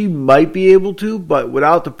 She might be able to, but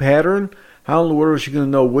without the pattern, how in the world is she going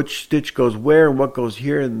to know which stitch goes where and what goes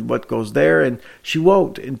here and what goes there? And she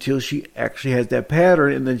won't until she actually has that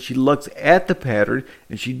pattern, and then she looks at the pattern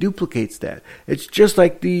and she duplicates that. It's just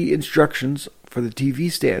like the instructions for the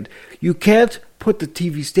TV stand. You can't put the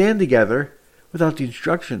TV stand together without the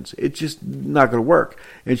instructions. It's just not going to work.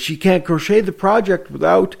 And she can't crochet the project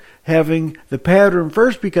without having the pattern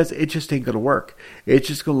first, because it just ain't going to work. It's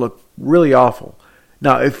just going to look really awful.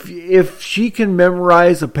 Now, if she can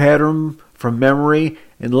memorize a pattern from memory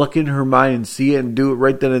and look in her mind and see it and do it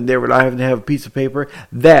right then and there without having to have a piece of paper,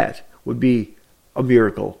 that would be a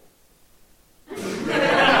miracle.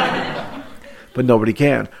 But nobody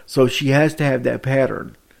can. So she has to have that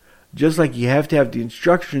pattern. Just like you have to have the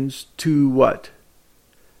instructions to what?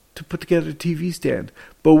 To put together a TV stand.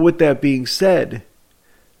 But with that being said,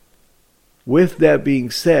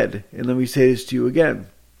 and let me say this to you again,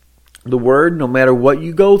 the Word, no matter what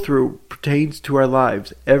you go through, pertains to our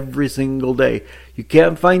lives every single day. You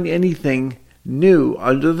can't find anything new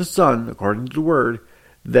under the sun, according to the Word,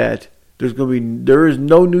 that there is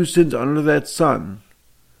no new sins under that sun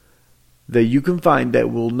that you can find that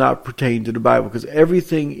will not pertain to the Bible, because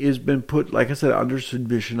everything has been put, like I said, under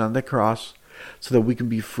submission on the cross so that we can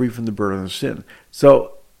be free from the burden of sin.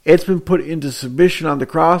 So it's been put into submission on the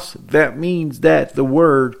cross. That means that the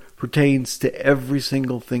Word pertains to every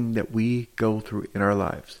single thing that we go through in our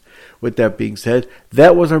lives. With that being said,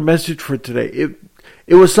 that was our message for today.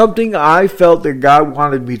 It was something I felt that God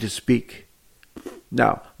wanted me to speak.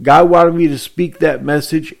 Now, God wanted me to speak that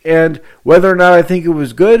message, and whether or not I think it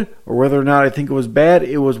was good or whether or not I think it was bad,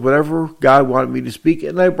 it was whatever God wanted me to speak,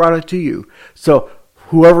 and I brought it to you. So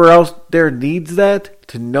whoever else there needs that,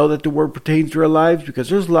 to know that the Word pertains to our lives, because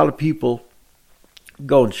there's a lot of people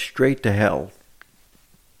going straight to hell.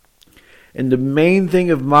 And the main thing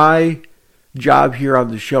of my job here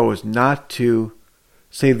on the show is not to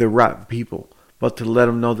say they're rotten people, but to let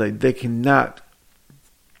them know that they cannot,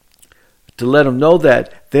 to let them know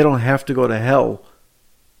that they don't have to go to hell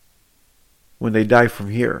when they die from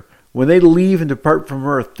here. When they leave and depart from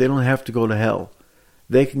earth, they don't have to go to hell.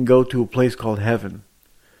 They can go to a place called heaven.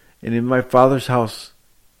 And in my Father's house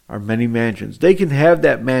are many mansions. They can have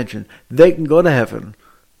that mansion. They can go to heaven.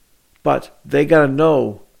 But they got to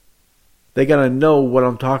know. They got to know what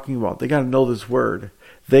I'm talking about. They got to know this Word.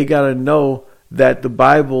 They got to know that the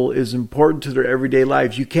Bible is important to their everyday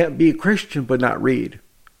lives. You can't be a Christian but not read.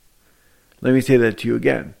 Let me say that to you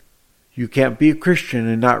again. You can't be a Christian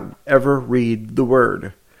and not ever read the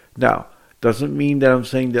Word. Now, doesn't mean that I'm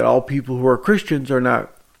saying that all people who are Christians are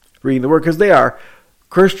not reading the Word, because they are.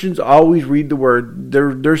 Christians always read the Word.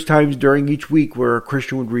 There's times during each week where a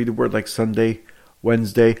Christian would read the Word, like Sunday,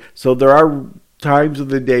 Wednesday. So there are times of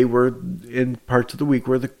the day where, in parts of the week,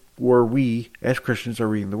 where we as Christians are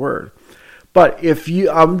reading the Word. But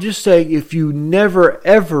I'm just saying, if you never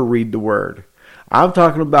ever read the Word, I'm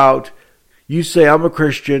talking about you say I'm a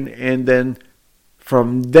Christian, and then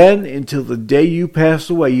from then until the day you pass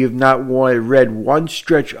away, you have not read one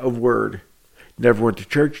stretch of Word. Never went to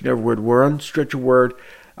church, never read one stretch of Word.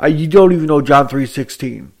 You don't even know John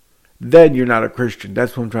 3:16. Then you're not a Christian.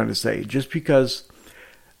 That's what I'm trying to say. Just because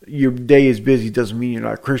your day is busy doesn't mean you're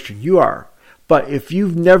not a Christian. You are. But if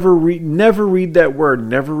you've never read that Word,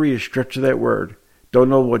 never read a stretch of that Word, don't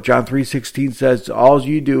know what John 3:16 says, all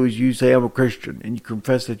you do is you say I'm a Christian and you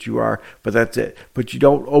confess that you are, but that's it. But you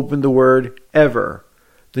don't open the Word ever,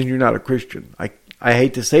 then you're not a Christian. I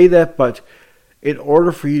hate to say that, but in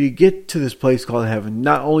order for you to get to this place called heaven,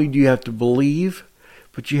 not only do you have to believe,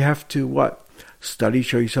 but you have to what? Study,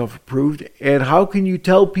 show yourself approved. And how can you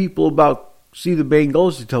tell people about, see, the main goal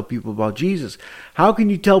is to tell people about Jesus. How can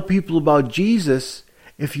you tell people about Jesus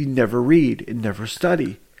if you never read and never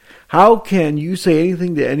study? How can you say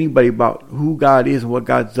anything to anybody about who God is and what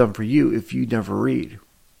God's done for you if you never read?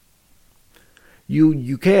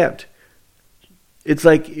 You can't. It's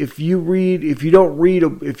like if you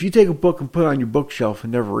take a book and put it on your bookshelf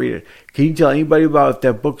and never read it, can you tell anybody about if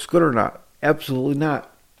that book's good or not? Absolutely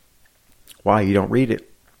not. Why? You don't read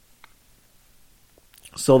it.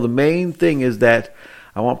 So the main thing is that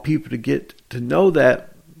I want people to get to know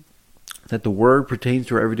that the Word pertains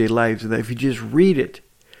to our everyday lives, and that if you just read it,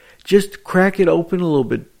 just crack it open a little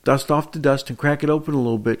bit, dust off the dust and crack it open a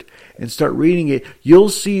little bit and start reading it, you'll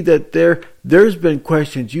see that there's been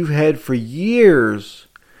questions you've had for years.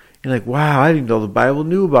 You're like, wow, I didn't know the Bible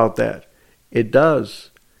knew about that. It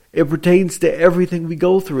does. It pertains to everything we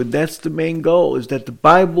go through, and that's the main goal, is that the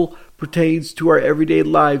Bible pertains to our everyday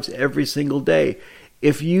lives every single day.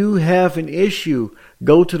 If you have an issue,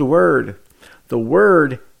 go to the Word. The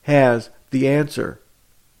Word has the answer.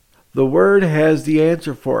 The Word has the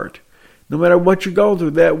answer for it. No matter what you're going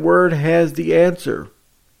through, that Word has the answer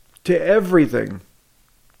to everything.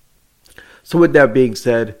 So with that being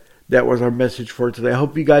said, that was our message for today. I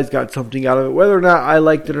hope you guys got something out of it. Whether or not I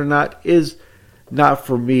liked it or not is not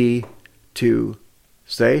for me to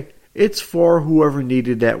say. It's for whoever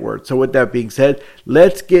needed that word. So with that being said,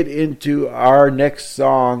 let's get into our next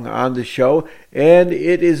song on the show. And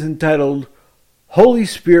it is entitled Holy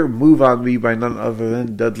Spirit, Move on Me by none other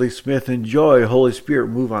than Dudley Smith. Enjoy Holy Spirit,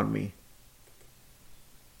 Move on Me.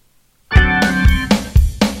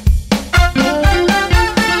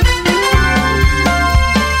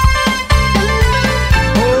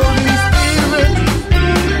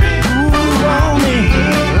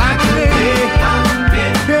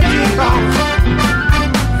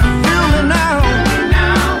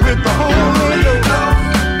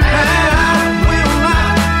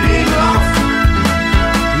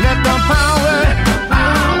 Let the power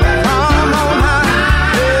come on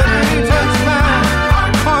high.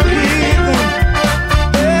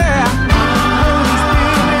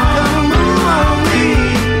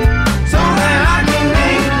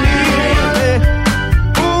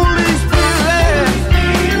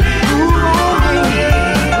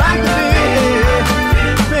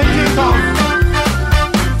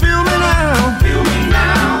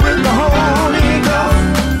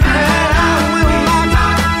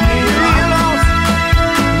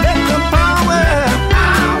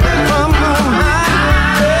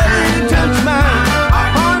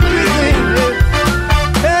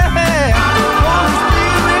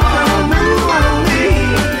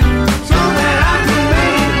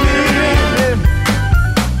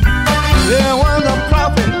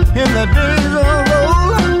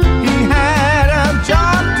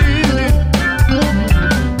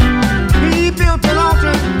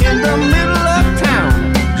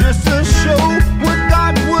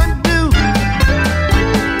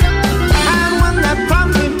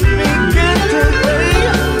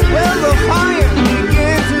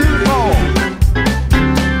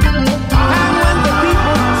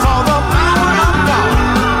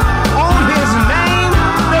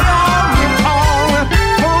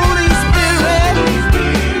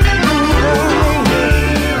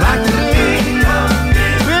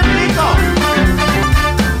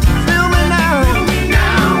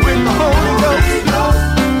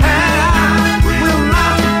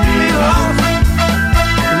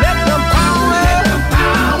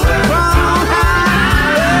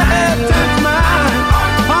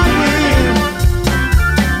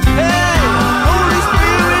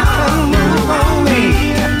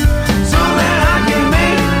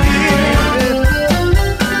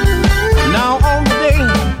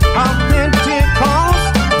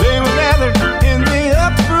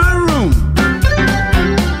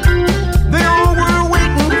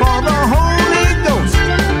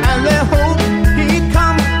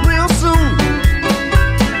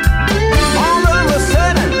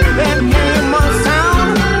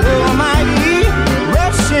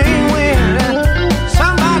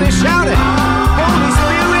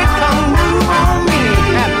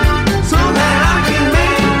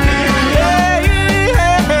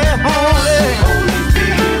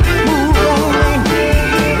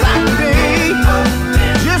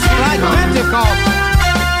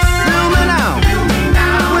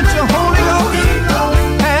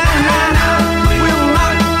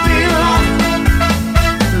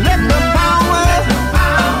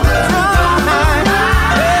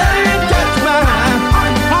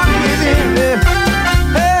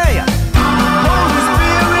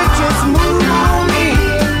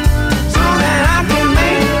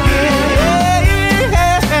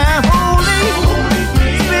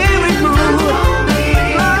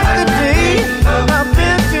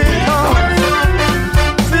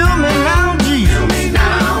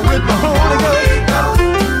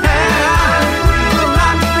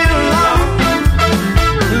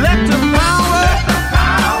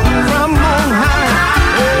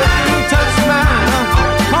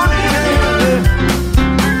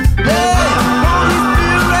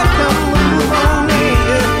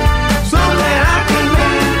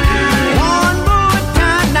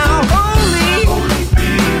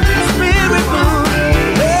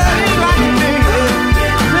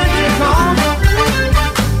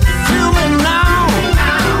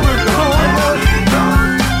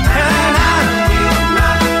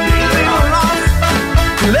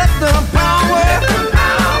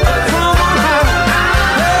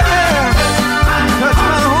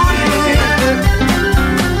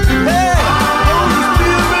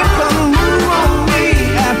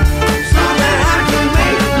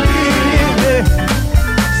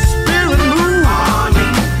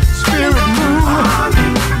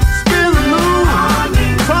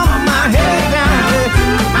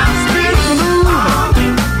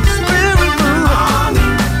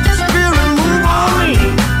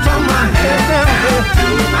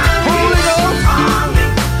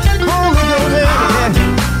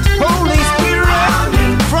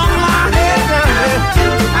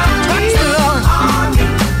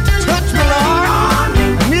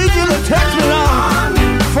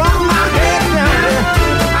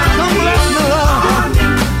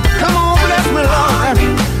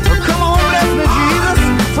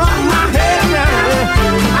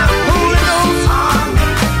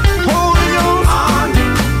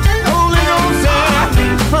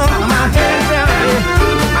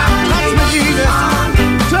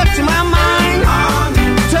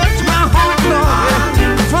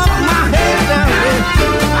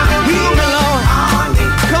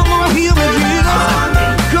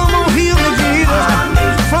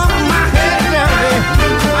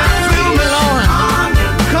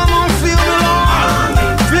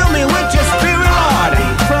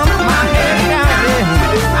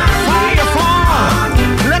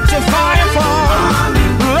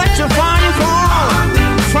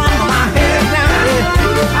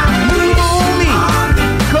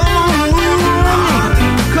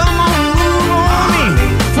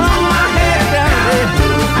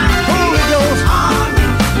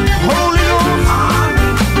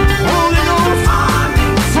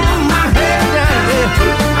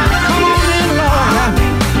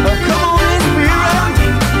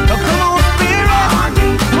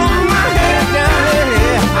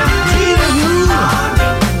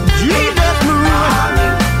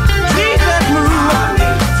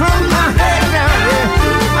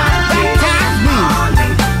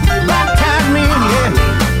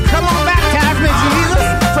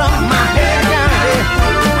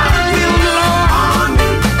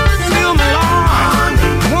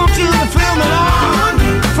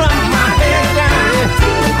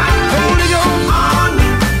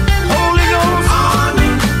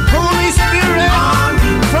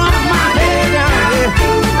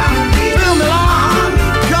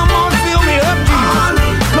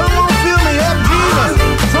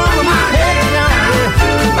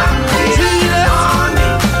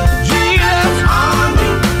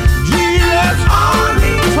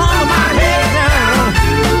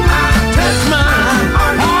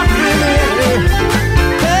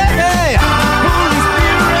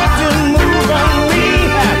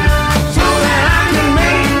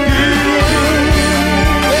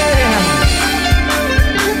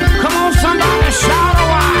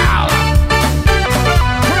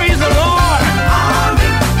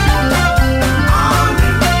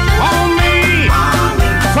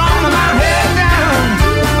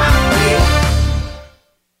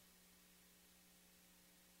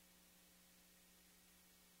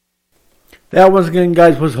 That once again,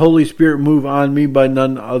 guys, was Holy Spirit Move on Me by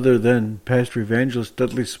none other than Pastor Evangelist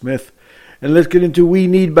Dudley Smith. And let's get into We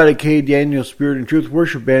Need by the K. Daniel Spirit and Truth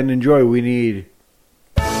Worship Band. Enjoy We Need.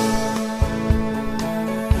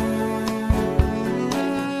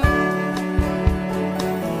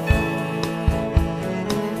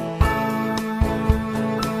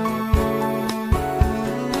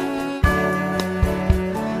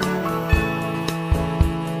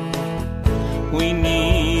 We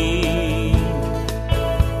need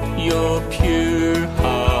your pure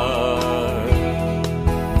heart.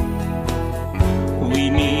 We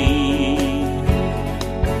need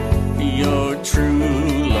your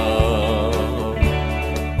true love.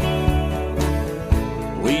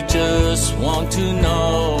 We just want to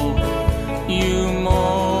know you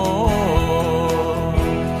more.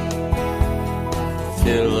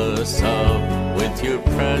 Fill us up with your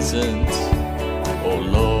presence, oh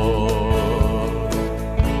Lord.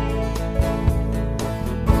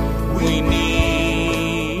 We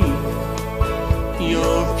need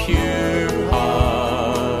your pure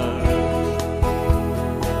heart.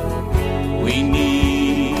 We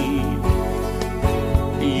need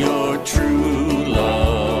your true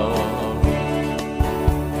love.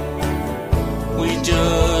 We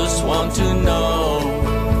just want to know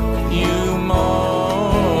you more.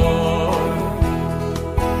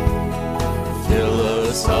 Fill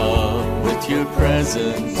us up with your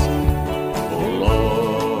presence, oh Lord.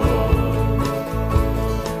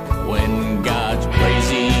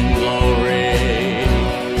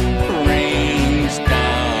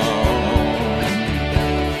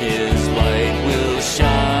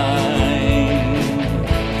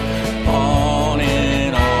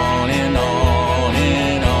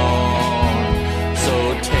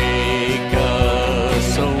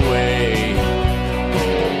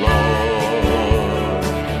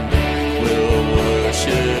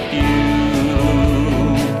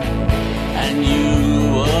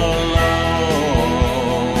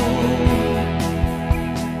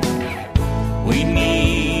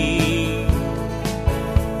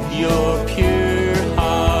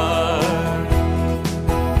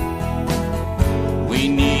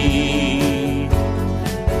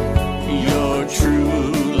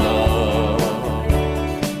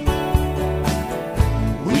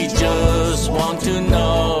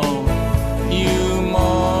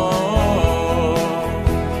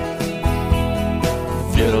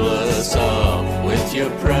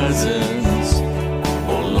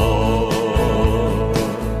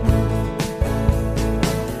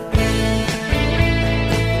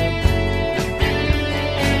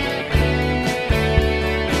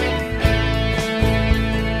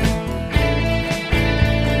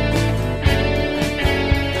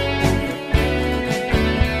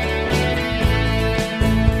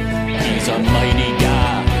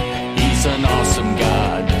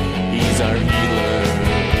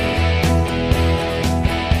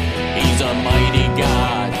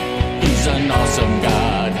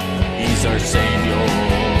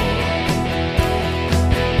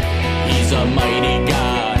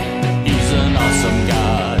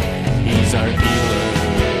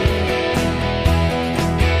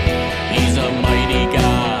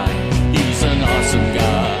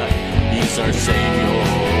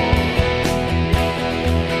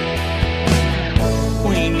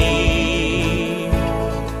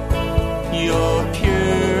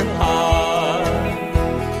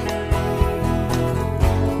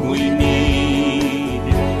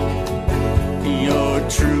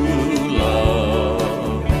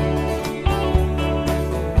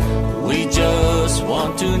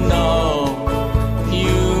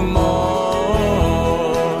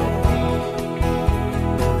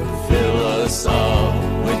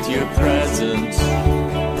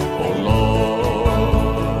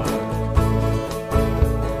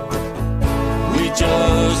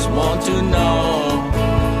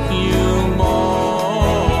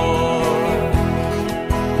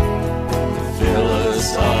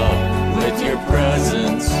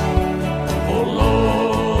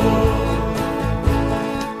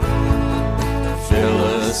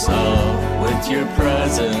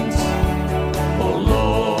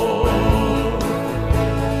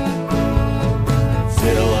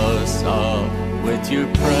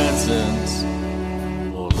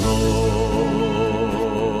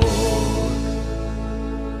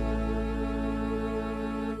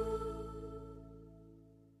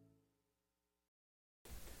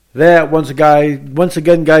 That, once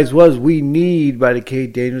again, guys, was We Need by the K.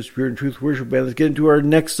 Daniel Spirit and Truth Worship Band. Let's get into our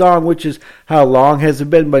next song, which is How Long Has It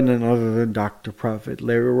Been by none other than Dr. Prophet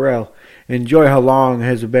Larry Rell. Enjoy How Long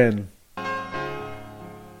Has It Been.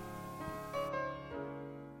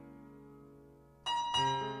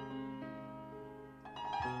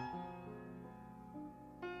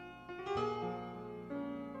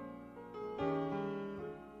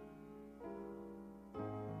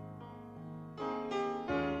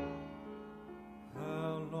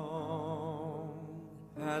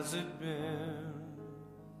 has it been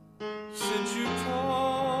since you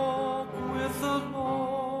talked with the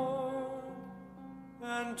Lord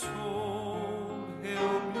and told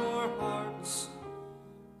him your heart's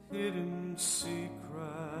hidden secrets?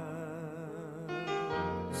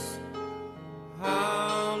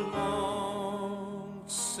 How long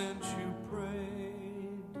since you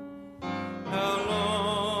prayed? How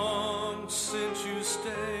long since you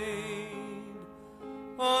stayed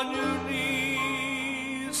on your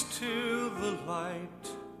knees till the light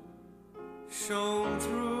shone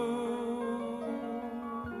through?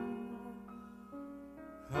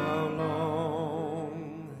 How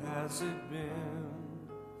long has it been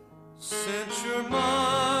since your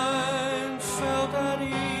mind felt at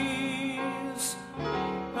ease?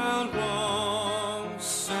 How long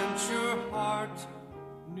since your heart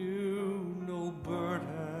knew no burden?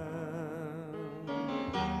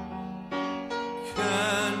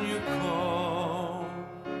 Can you call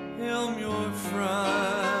him your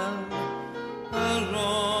friend? How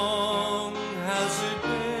long has it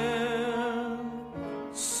been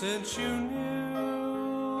since you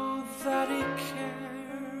knew that he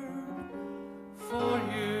cared for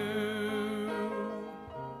you?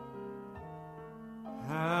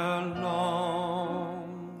 How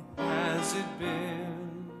long has it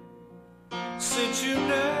been since you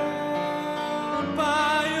knelt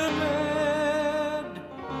by your bed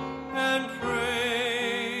and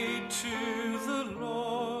prayed to the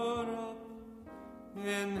Lord up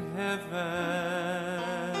in heaven?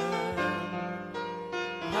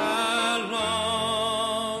 How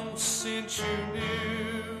long since you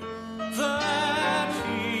knew that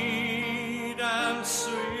he'd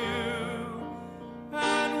answer you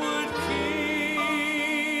and would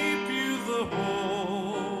keep you the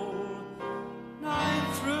whole night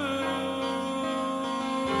through?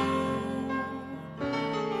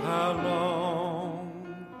 How long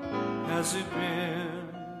has it been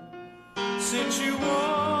since you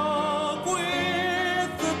walked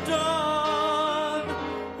with the dawn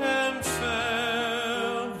and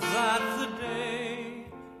felt that the day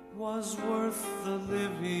was worth the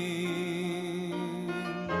living?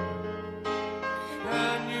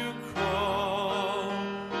 Can you call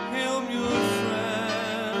him your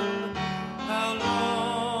friend? How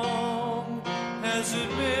long has it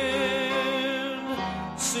been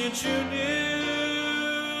since you knew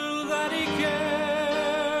that he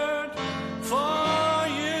cared for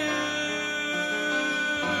you?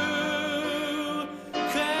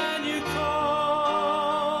 Can you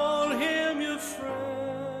call him your friend?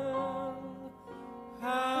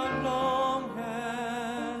 How long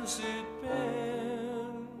has it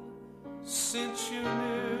been since you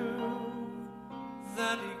knew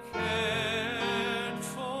that he cared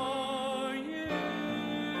for you?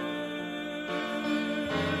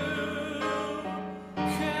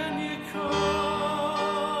 Can you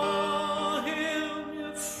call him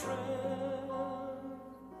your friend?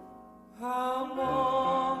 How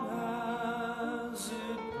long has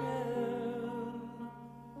it been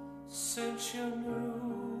since you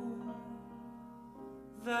knew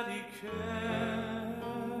that he cared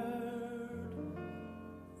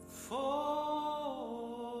for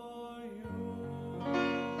you?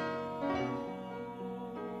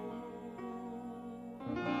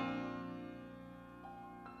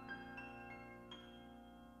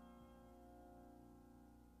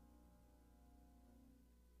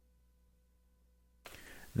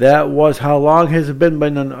 That was How Long Has It Been by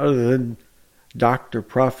none other than Dr.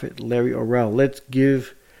 Prophet Larry Orrell. Let's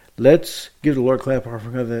give the Lord a clap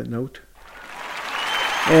offering on that note.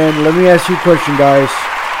 And let me ask you a question, guys.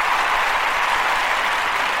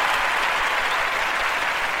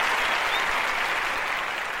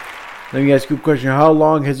 Let me ask you a question. How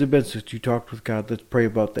long has it been since you talked with God? Let's pray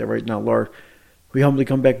about that right now, Lord. We humbly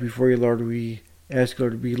come back before you, Lord. We ask,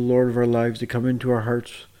 Lord, to be the Lord of our lives, to come into our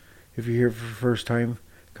hearts. If you're here for the first time,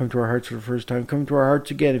 come to our hearts for the first time. Come to our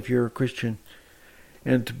hearts again if you're a Christian.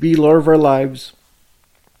 And to be Lord of our lives,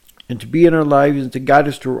 and to be in our lives, and to guide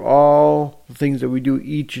us through all the things that we do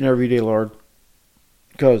each and every day, Lord.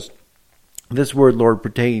 Because this word, Lord,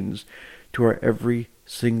 pertains to our every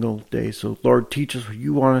single day. So, Lord, teach us what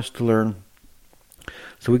you want us to learn,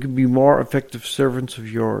 so we can be more effective servants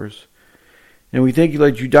of yours. And we thank you,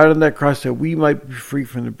 Lord, you died on that cross that we might be free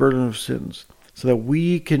from the burden of sins, so that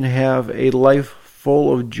we can have a life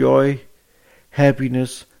full of joy,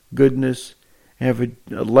 happiness, goodness, and have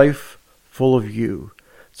a life full of you.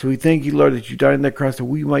 So we thank you, Lord, that you died on that cross that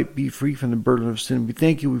we might be free from the burden of sin. We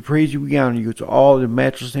thank you, we praise you, we honor you. It's all in the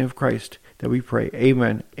matchless name of Christ that we pray.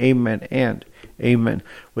 Amen, amen, and amen.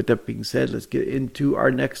 With that being said, let's get into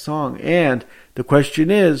our next song. And the question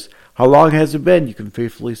is, How long has it been? You can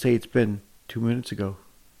faithfully say it's been 2 minutes ago.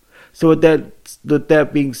 So with that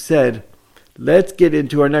being said, let's get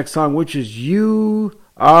into our next song, which is You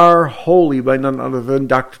Are Holy by none other than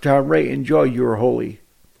Dr. Tom Ray. Enjoy You Are Holy.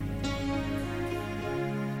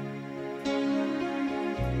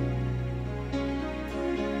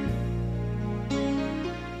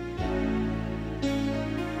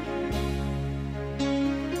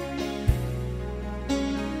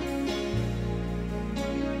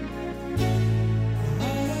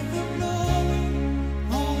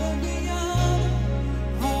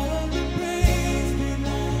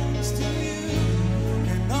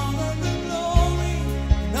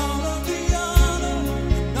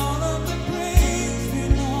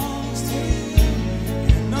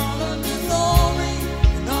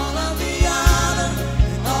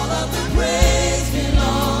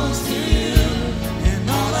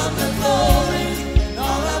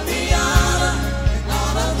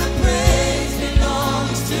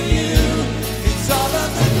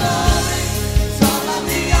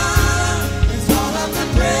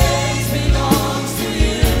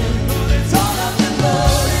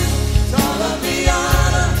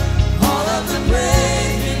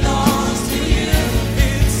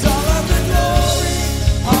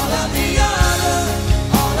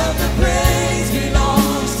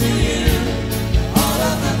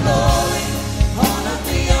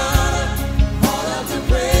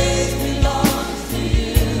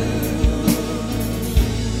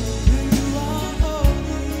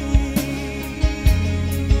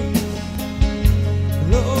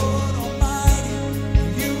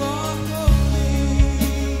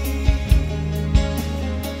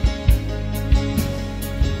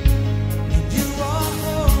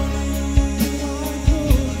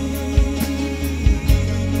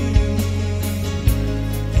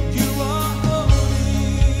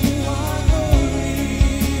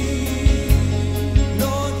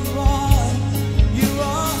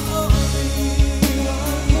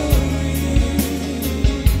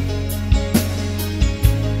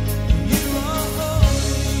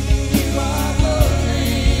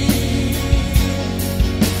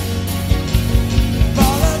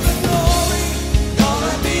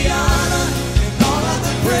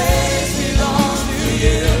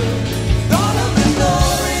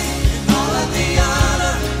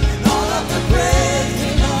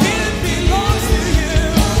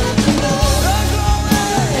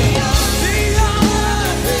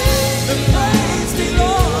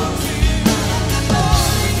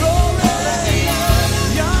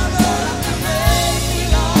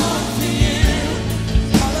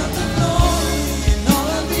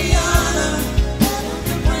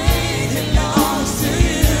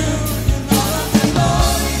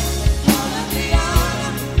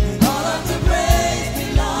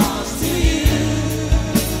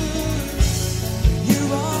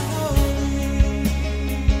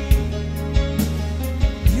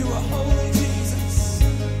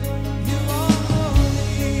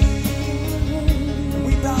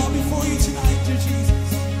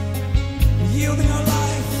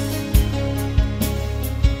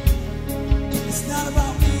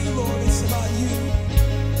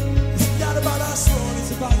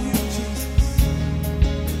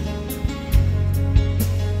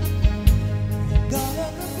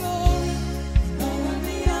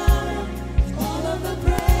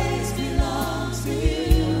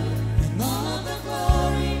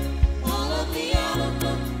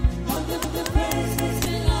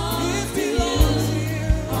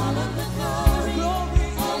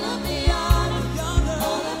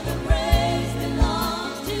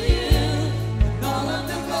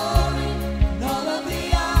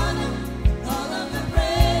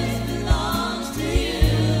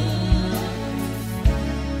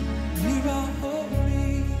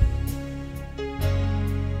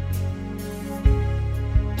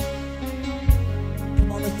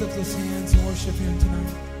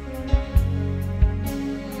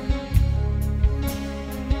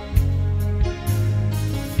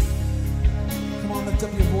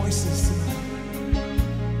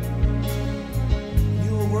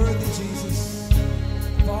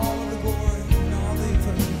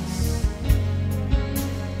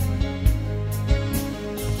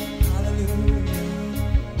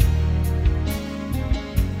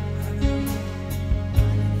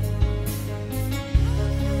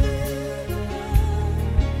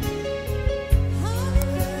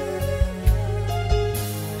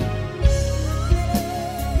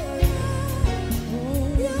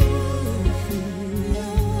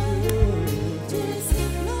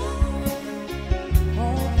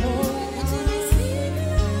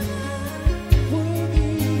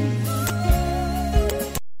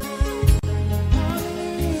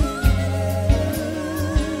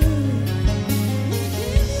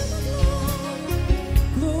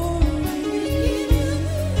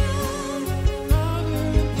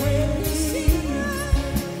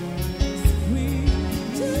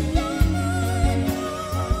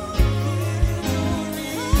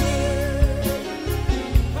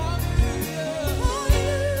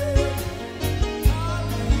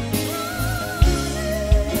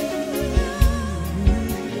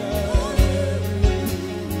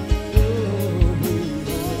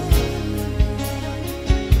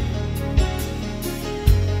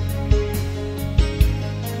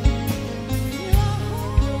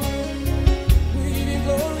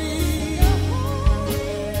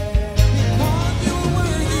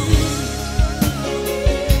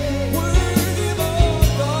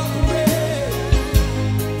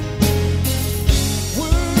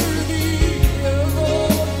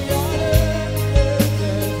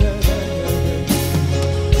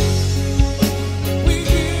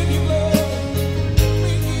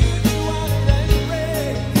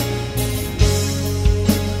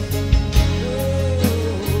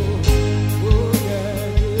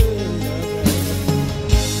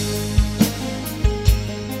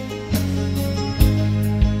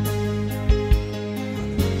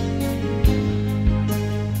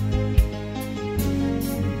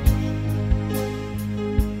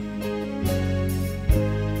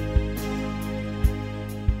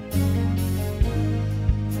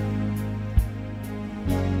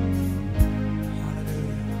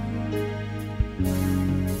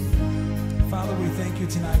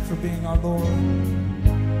 for being our Lord,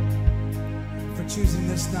 for choosing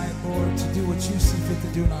this night, Lord, to do what you see fit to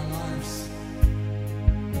do in our lives.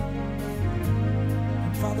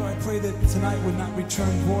 And Father, I pray that tonight would not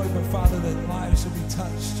return void, but Father, that lives would be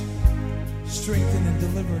touched, strengthened and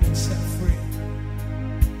delivered and set free.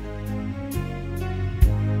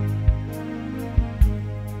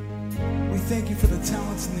 We thank you for the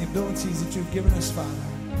talents and the abilities that you've given us,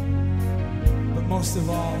 Father. But most of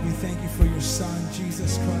all, we thank you for your Son,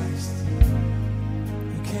 Jesus Christ,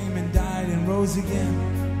 who came and died and rose again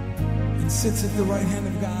and sits at the right hand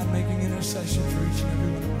of God, making intercession for each and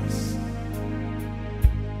every one of us.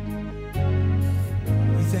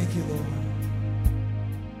 We thank you, Lord.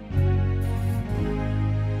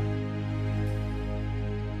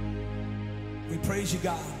 We praise you,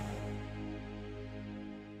 God.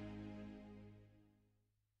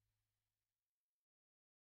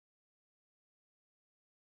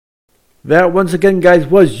 That, once again, guys,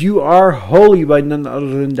 was You Are Holy by none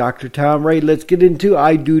other than Dr. Tom Ray. Let's get into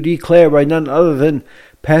I Do Declare by none other than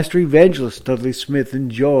Pastor Evangelist Dudley Smith.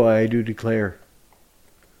 Enjoy I Do Declare.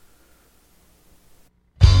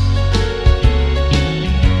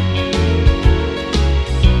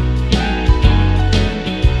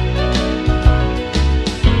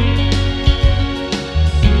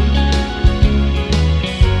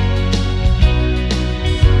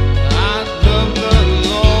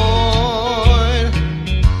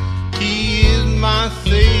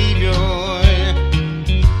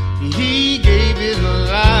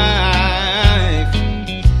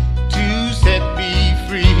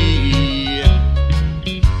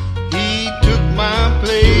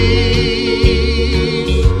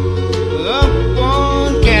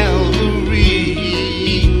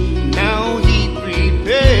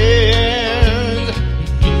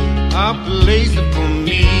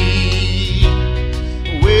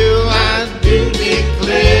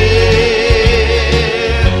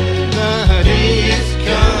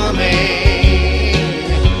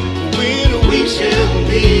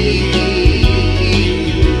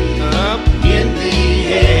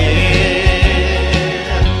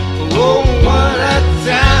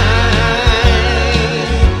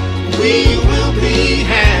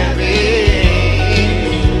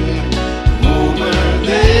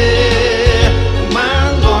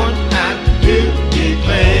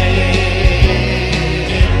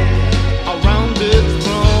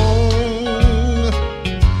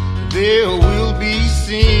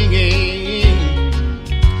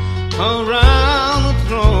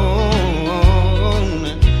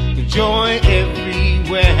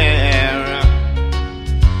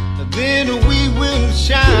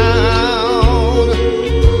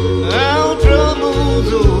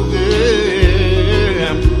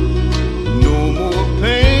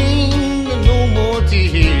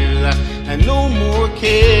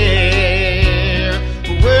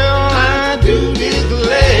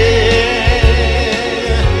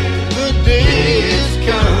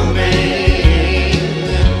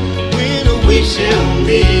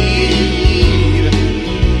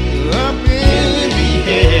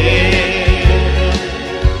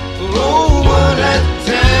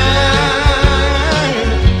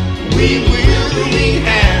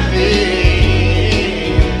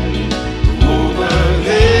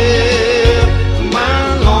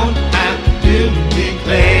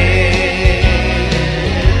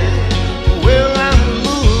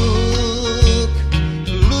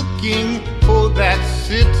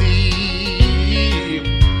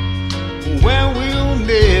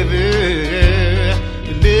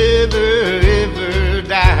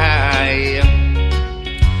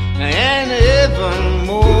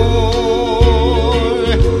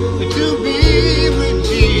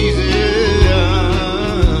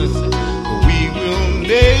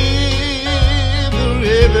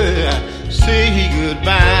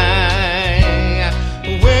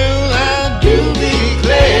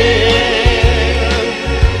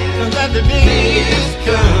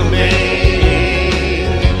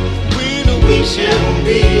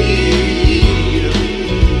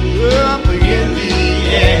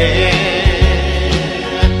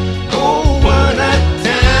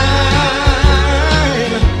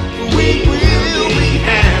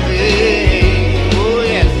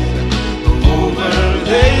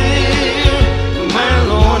 My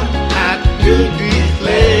Lord.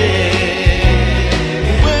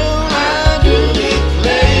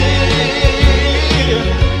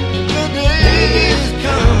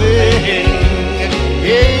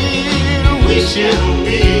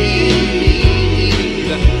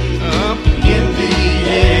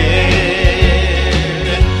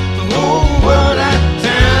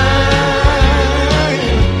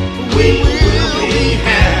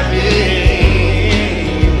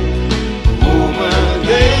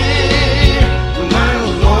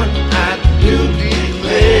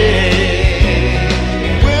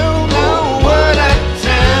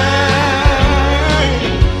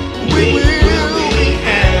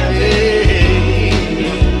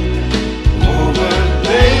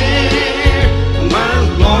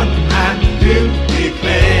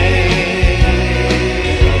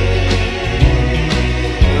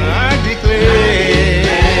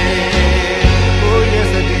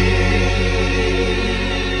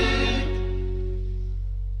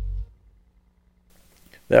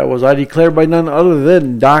 That was I Declare by none other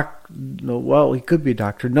than he could be a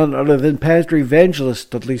doctor, none other than Pastor Evangelist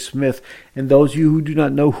Dudley Smith. And those of you who do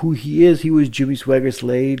not know who he is, he was Jimmy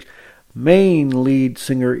Swaggart's main lead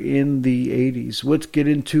singer in the 80s. Let's get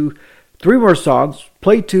into 3 more songs.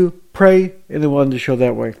 Play 2, pray, and then we'll end the show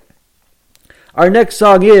that way. Our next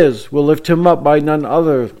song is We'll Lift Him Up by none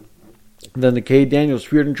other than the Kay Daniels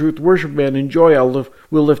Spirit and Truth Worship Band. Enjoy,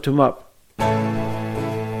 We'll Lift Him Up.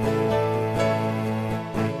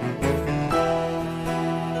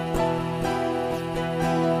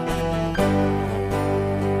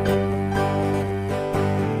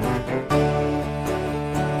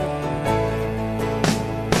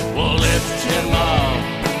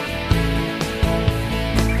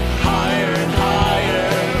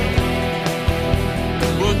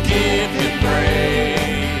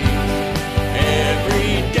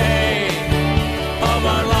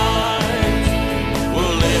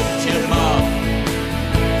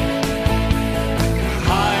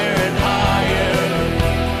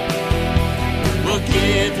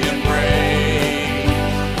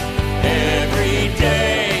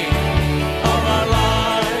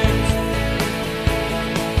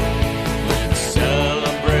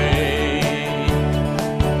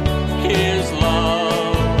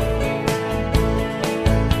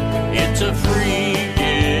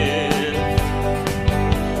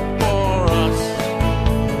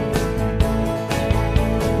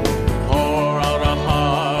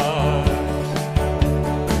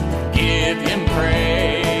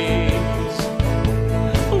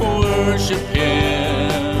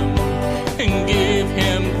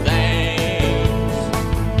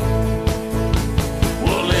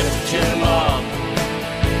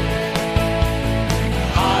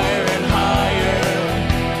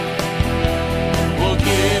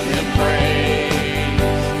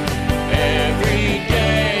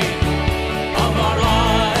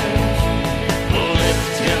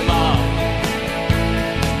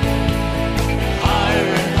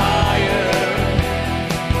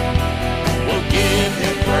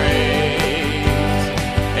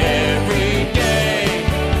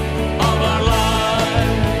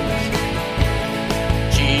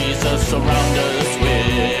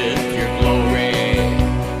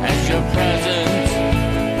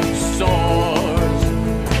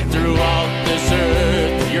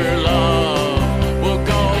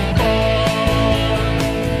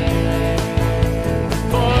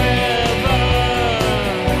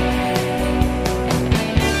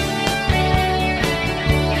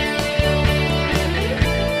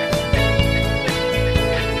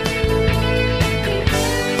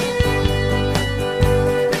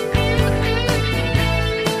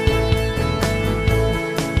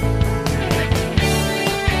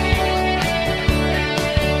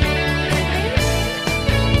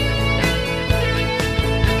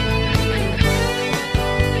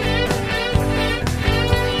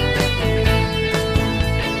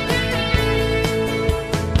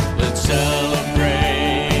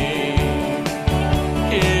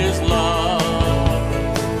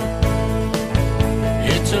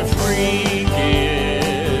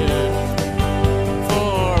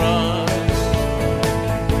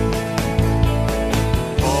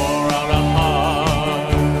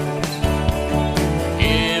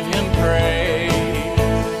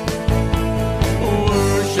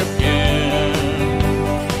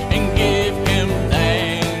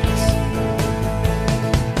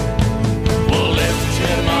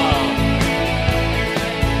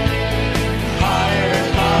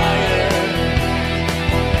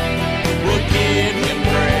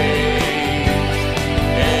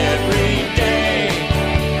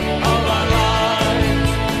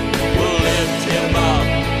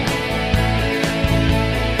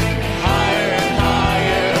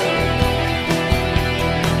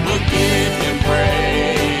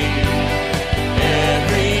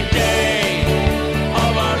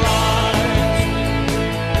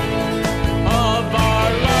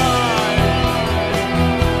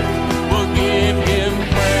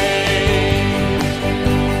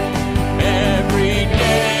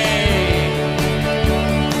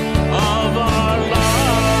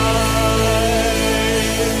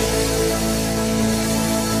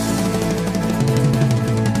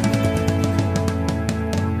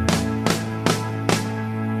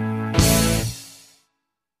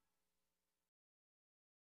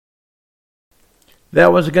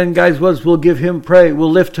 That once again, guys, was We'll Give Him Pray. We'll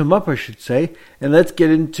lift him up, I should say. And let's get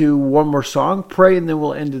into one more song, pray, and then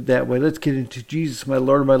we'll end it that way. Let's get into Jesus, My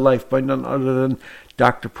Lord of My Life, by none other than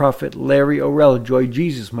Dr. Prophet Larry O'Rell. Enjoy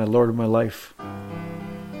Jesus, My Lord of My Life.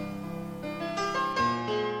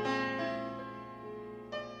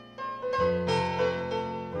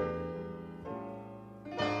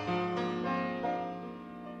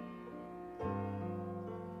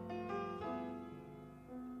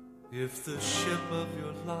 If the ship of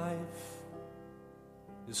your life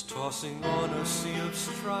is tossing on a sea of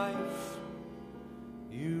strife,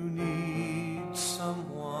 you need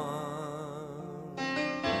someone.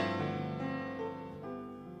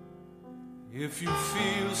 If you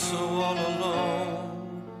feel so all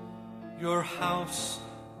alone, your house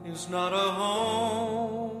is not a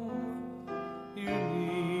home, you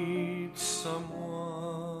need someone.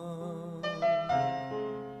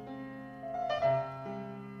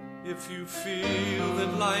 If you feel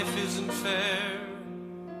that life isn't fair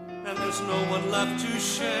and there's no one left to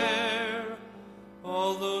share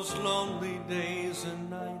all those lonely days and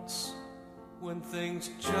nights when things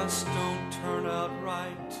just don't turn out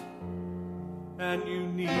right, and you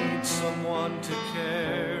need someone to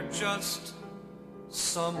care, just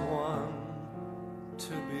someone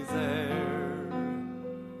to be there.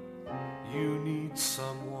 You need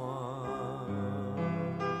someone.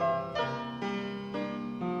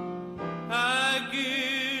 I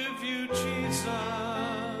give you Jesus.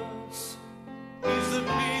 He's the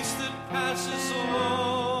peace that passes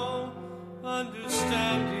all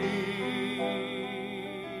understanding.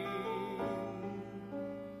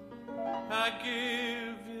 I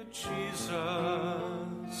give you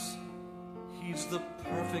Jesus. He's the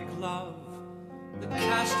perfect love that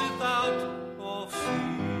casteth out all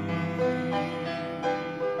fear.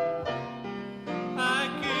 I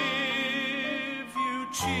give you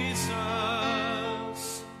Jesus.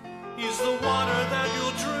 He's the water that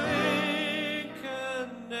you'll drink and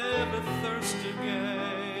never thirst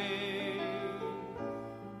again.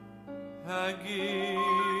 I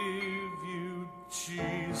give you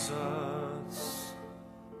Jesus,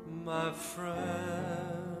 my friend.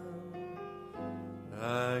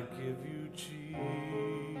 I give you Jesus.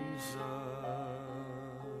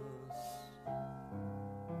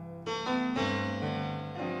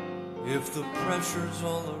 If the pressure's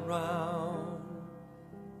all around,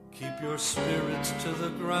 keep your spirits to the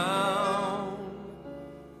ground.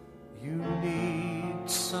 You need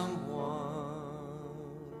someone.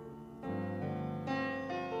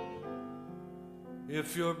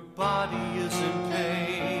 If your body is in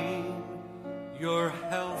pain, your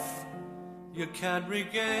health you can't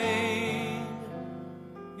regain,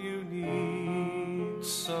 you need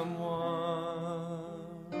someone.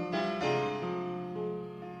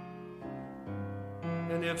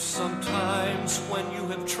 And if sometimes when you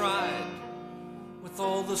have tried with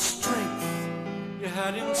all the strength you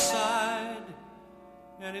had inside,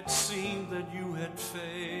 and it seemed that you had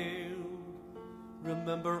failed,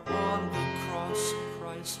 remember on the cross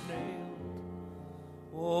Christ nailed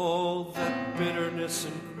all that bitterness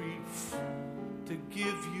and grief to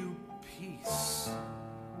give you peace,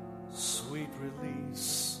 sweet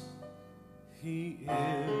release. He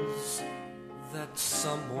is that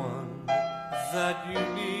someone that you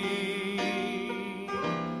need.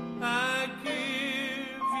 I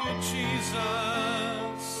give you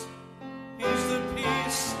Jesus. He's the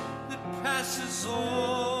peace that passes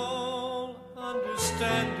all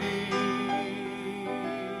understanding.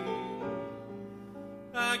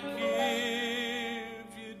 I give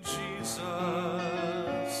you Jesus.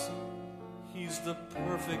 He's the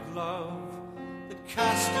perfect love that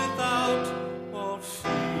casteth out all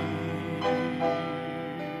fear.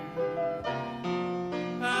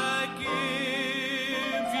 I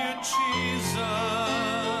give you Jesus.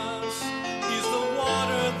 He's the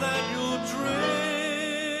water that you'll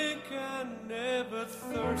drink and never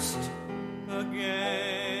thirst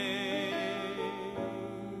again.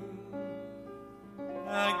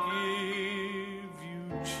 I give you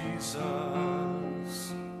Jesus,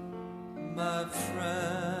 my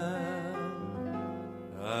friend.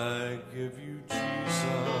 I give you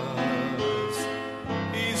Jesus.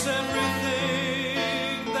 He's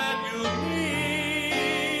everything that you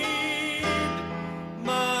need,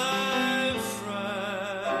 my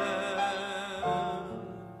friend.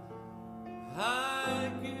 I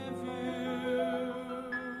give you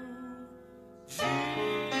Jesus.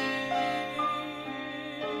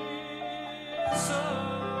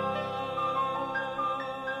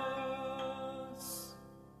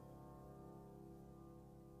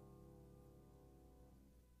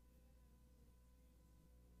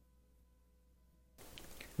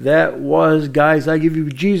 That was, guys, I Give You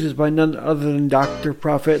Jesus by none other than Dr.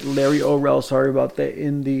 Prophet Larry Orrell. Sorry about that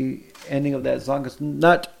in the ending of that song. It's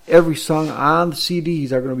not every song on the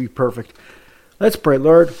CDs are going to be perfect. Let's pray.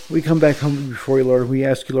 Lord, we come back humbly before you, Lord. We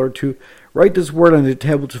ask you, Lord, to write this word on the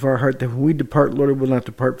tablets of our heart, that when we depart, Lord, it will not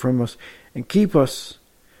depart from us. And keep us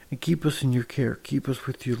in your care. Keep us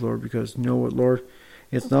with you, Lord, because you know what, Lord?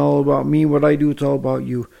 It's not all about me, what I do. It's all about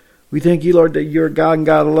you. We thank you, Lord, that you're God and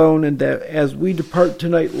God alone, and that as we depart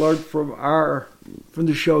tonight, Lord, from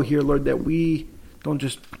the show here, Lord, that we don't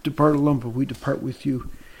just depart alone, but we depart with you.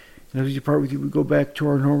 And as we depart with you, we go back to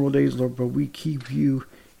our normal days, Lord, but we keep you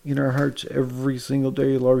in our hearts every single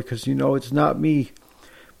day, Lord, because you know it's not me,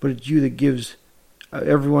 but it's you that gives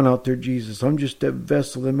everyone out there Jesus. I'm just that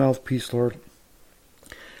vessel, the mouthpiece, Lord.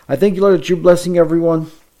 I thank you, Lord, that you're blessing everyone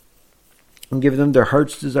and giving them their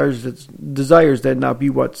heart's desires that not be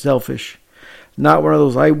what? Selfish. Not one of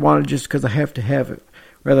those, I want it just because I have to have it.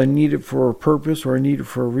 Rather, I need it for a purpose, or I need it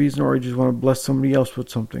for a reason, or I just want to bless somebody else with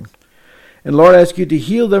something. And Lord, I ask you to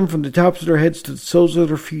heal them from the tops of their heads to the soles of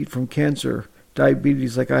their feet from cancer,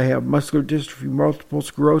 diabetes like I have, muscular dystrophy, multiple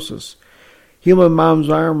sclerosis. Heal my mom's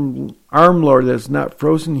arm, Lord, that's not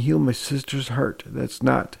frozen. Heal my sister's heart that's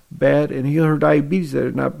not bad. And heal her diabetes that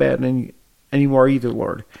are not bad anymore either,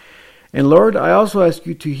 Lord. And Lord, I also ask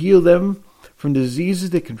you to heal them from diseases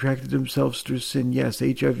that contracted themselves through sin. Yes,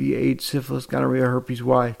 HIV, AIDS, syphilis, gonorrhea, herpes.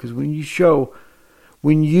 Why? Because when you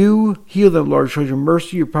heal them, Lord, it shows your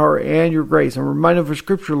mercy, your power, and your grace. I'm reminded of a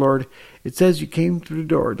scripture, Lord. It says you came through the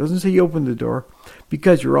door. It doesn't say you opened the door,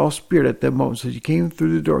 because you're all spirit at that moment. It says you came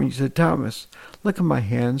through the door and you said, Thomas, look at my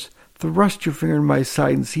hands. Thrust your finger in my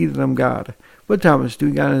side and see that I'm God. What Thomas do?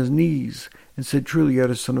 He got on his knees and said, truly, you are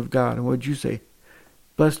the Son of God. And what did you say?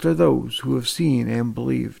 Blessed are those who have seen and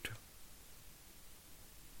believed.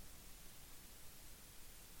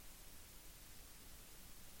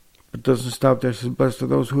 But it doesn't stop there. It says, blessed are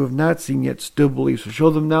those who have not seen yet still believe. So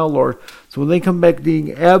show them now, Lord. So when they come back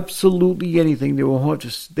needing absolutely anything, they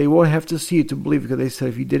won't have to see it to believe it, because they said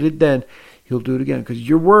if he did it then, he'll do it again. Because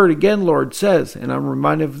your word again, Lord, says, and I'm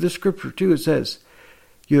reminded of this scripture too, it says,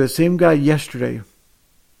 you're the same God yesterday.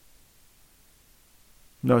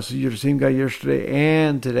 No, it says you're the same God yesterday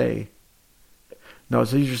and today. No, it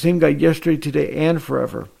says you're the same God yesterday, today, and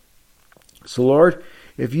forever. So Lord,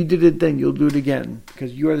 if you did it then, you'll do it again.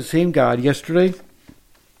 Because you are the same God yesterday,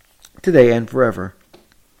 today, and forever.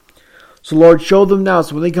 So Lord, show them now,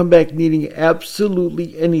 so when they come back needing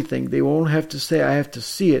absolutely anything, they won't have to say, I have to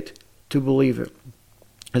see it to believe it,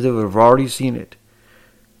 as if they've already seen it.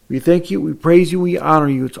 We thank you, we praise you, we honor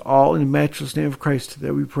you. It's all in the matchless name of Christ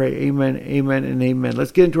that we pray. Amen, amen, and amen.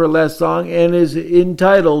 Let's get into our last song, and is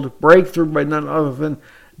entitled Breakthrough by none other than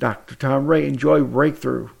Dr. Tom Ray. Enjoy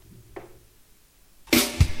Breakthrough.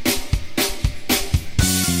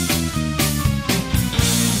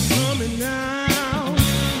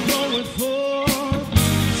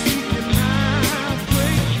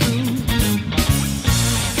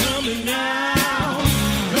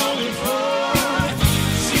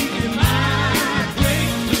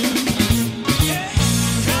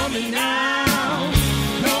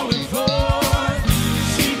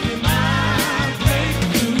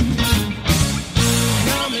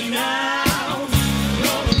 Coming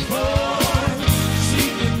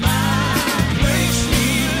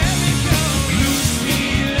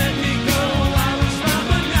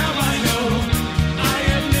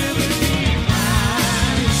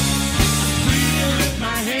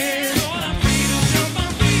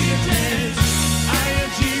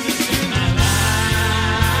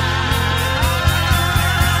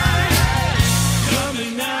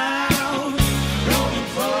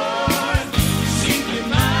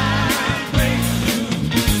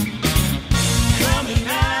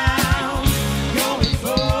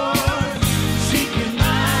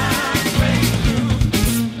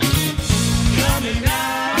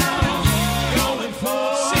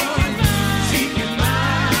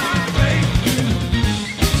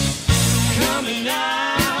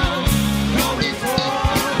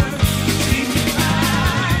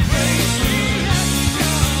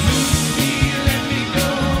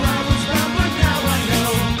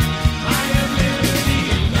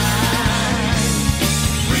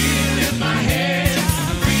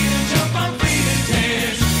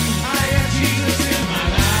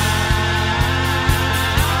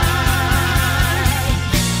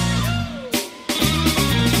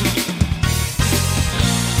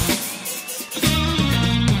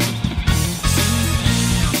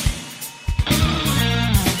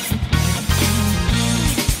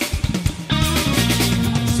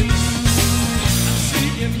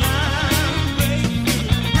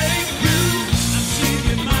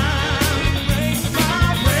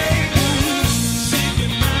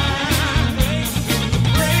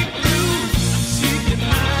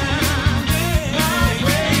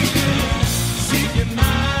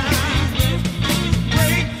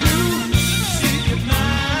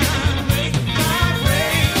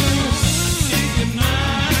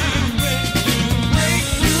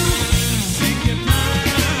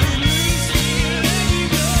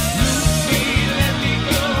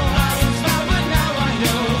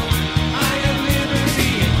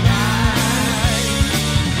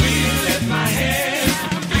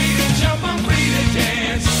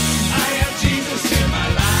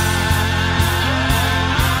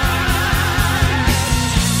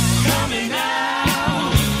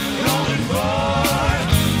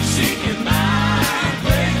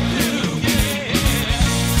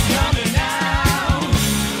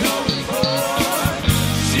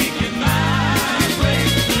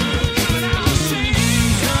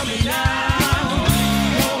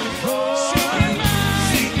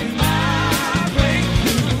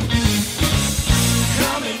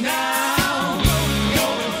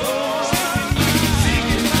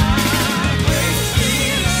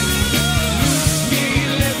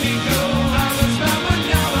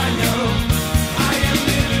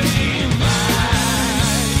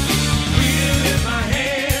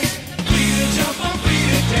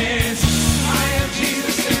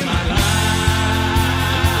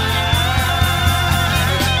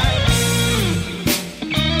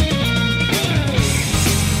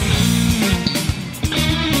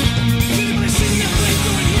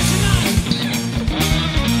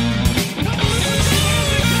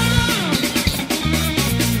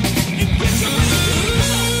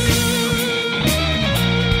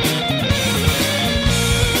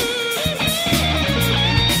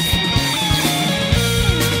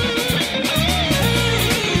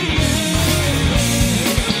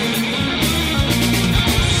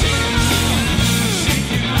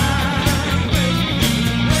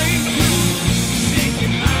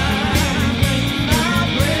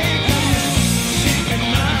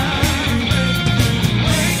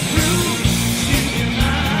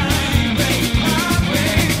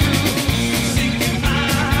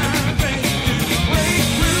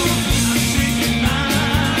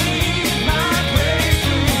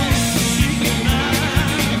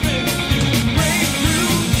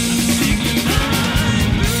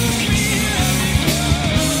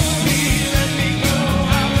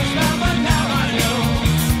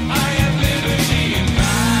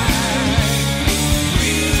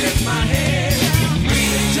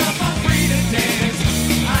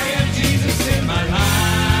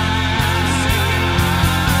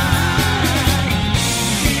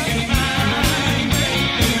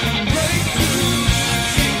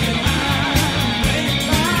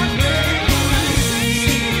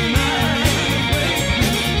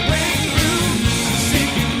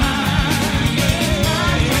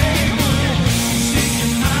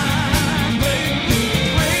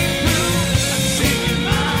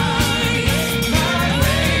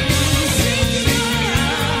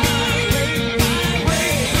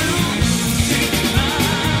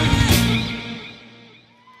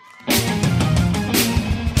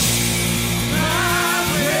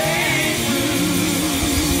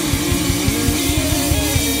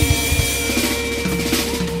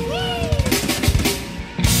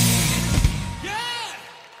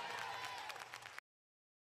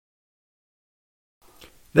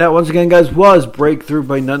That, once again, guys, was Breakthrough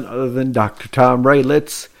by none other than Dr. Tom Ray.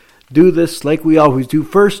 Let's do this like we always do.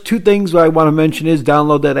 First, two things I want to mention is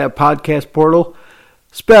download that app, Podcast Portal,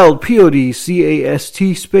 spelled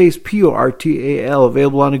P-O-D-C-A-S-T space P-O-R-T-A-L,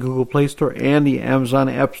 available on the Google Play Store and the Amazon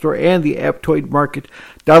App Store and the Aptoid Market.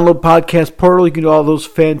 Download Podcast Portal. You can do all those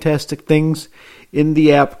fantastic things in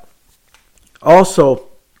the app. Also,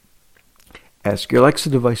 ask your Alexa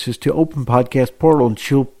devices to open Podcast Portal, and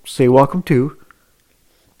she'll say welcome to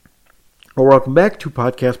or welcome back to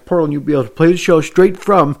Podcast Portal, and you'll be able to play the show straight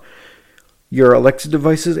from your Alexa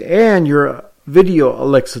devices and your video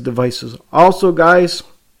Alexa devices. Also, guys,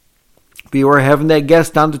 we're having that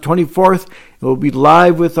guest on the 24th. It will be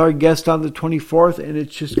live with our guest on the 24th, and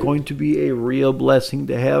it's just going to be a real blessing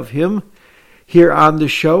to have him here on the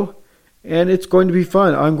show, and it's going to be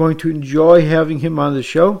fun. I'm going to enjoy having him on the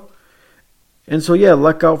show, and so, yeah,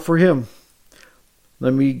 look out for him.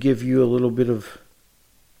 Let me give you a little bit of...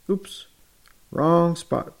 Oops. Wrong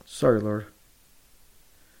spot. Sorry, Lord.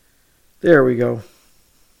 There we go.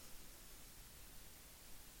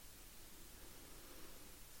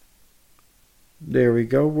 There we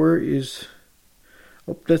go. Where is...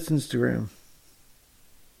 Oh, that's Instagram.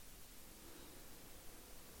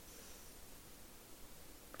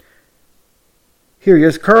 Here,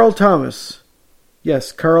 yes, Carl Thomas.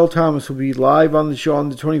 Yes, Carl Thomas will be live on the show on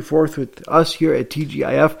the 24th with us here at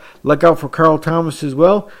TGIF. Look out for Carl Thomas as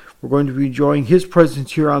well. We're going to be enjoying his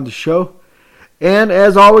presence here on the show. And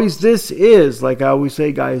as always, this is, like I always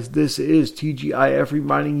say, guys, this is TGIF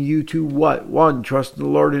reminding you to what? 1, trust in the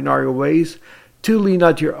Lord in all your ways. 2, lean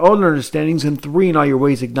not to your own understandings. And 3, in all your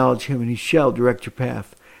ways acknowledge him, and he shall direct your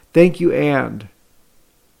path. Thank you, and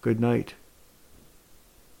good night.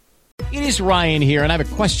 It is Ryan here, and I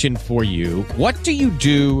have a question for you. What do you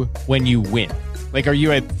do when you win? Like, are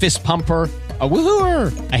you a fist pumper, a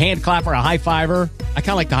woohooer, a hand clapper, a high fiver? I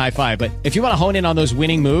kind of like the high five, but if you want to hone in on those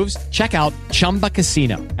winning moves, check out Chumba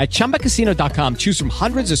Casino. At ChumbaCasino.com, choose from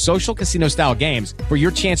hundreds of social casino-style games for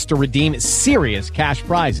your chance to redeem serious cash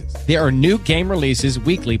prizes. There are new game releases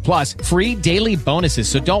weekly, plus free daily bonuses,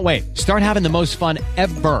 so don't wait. Start having the most fun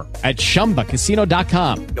ever at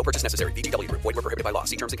ChumbaCasino.com. No purchase necessary. VGW. Void where prohibited by law.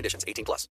 See terms and conditions. 18+.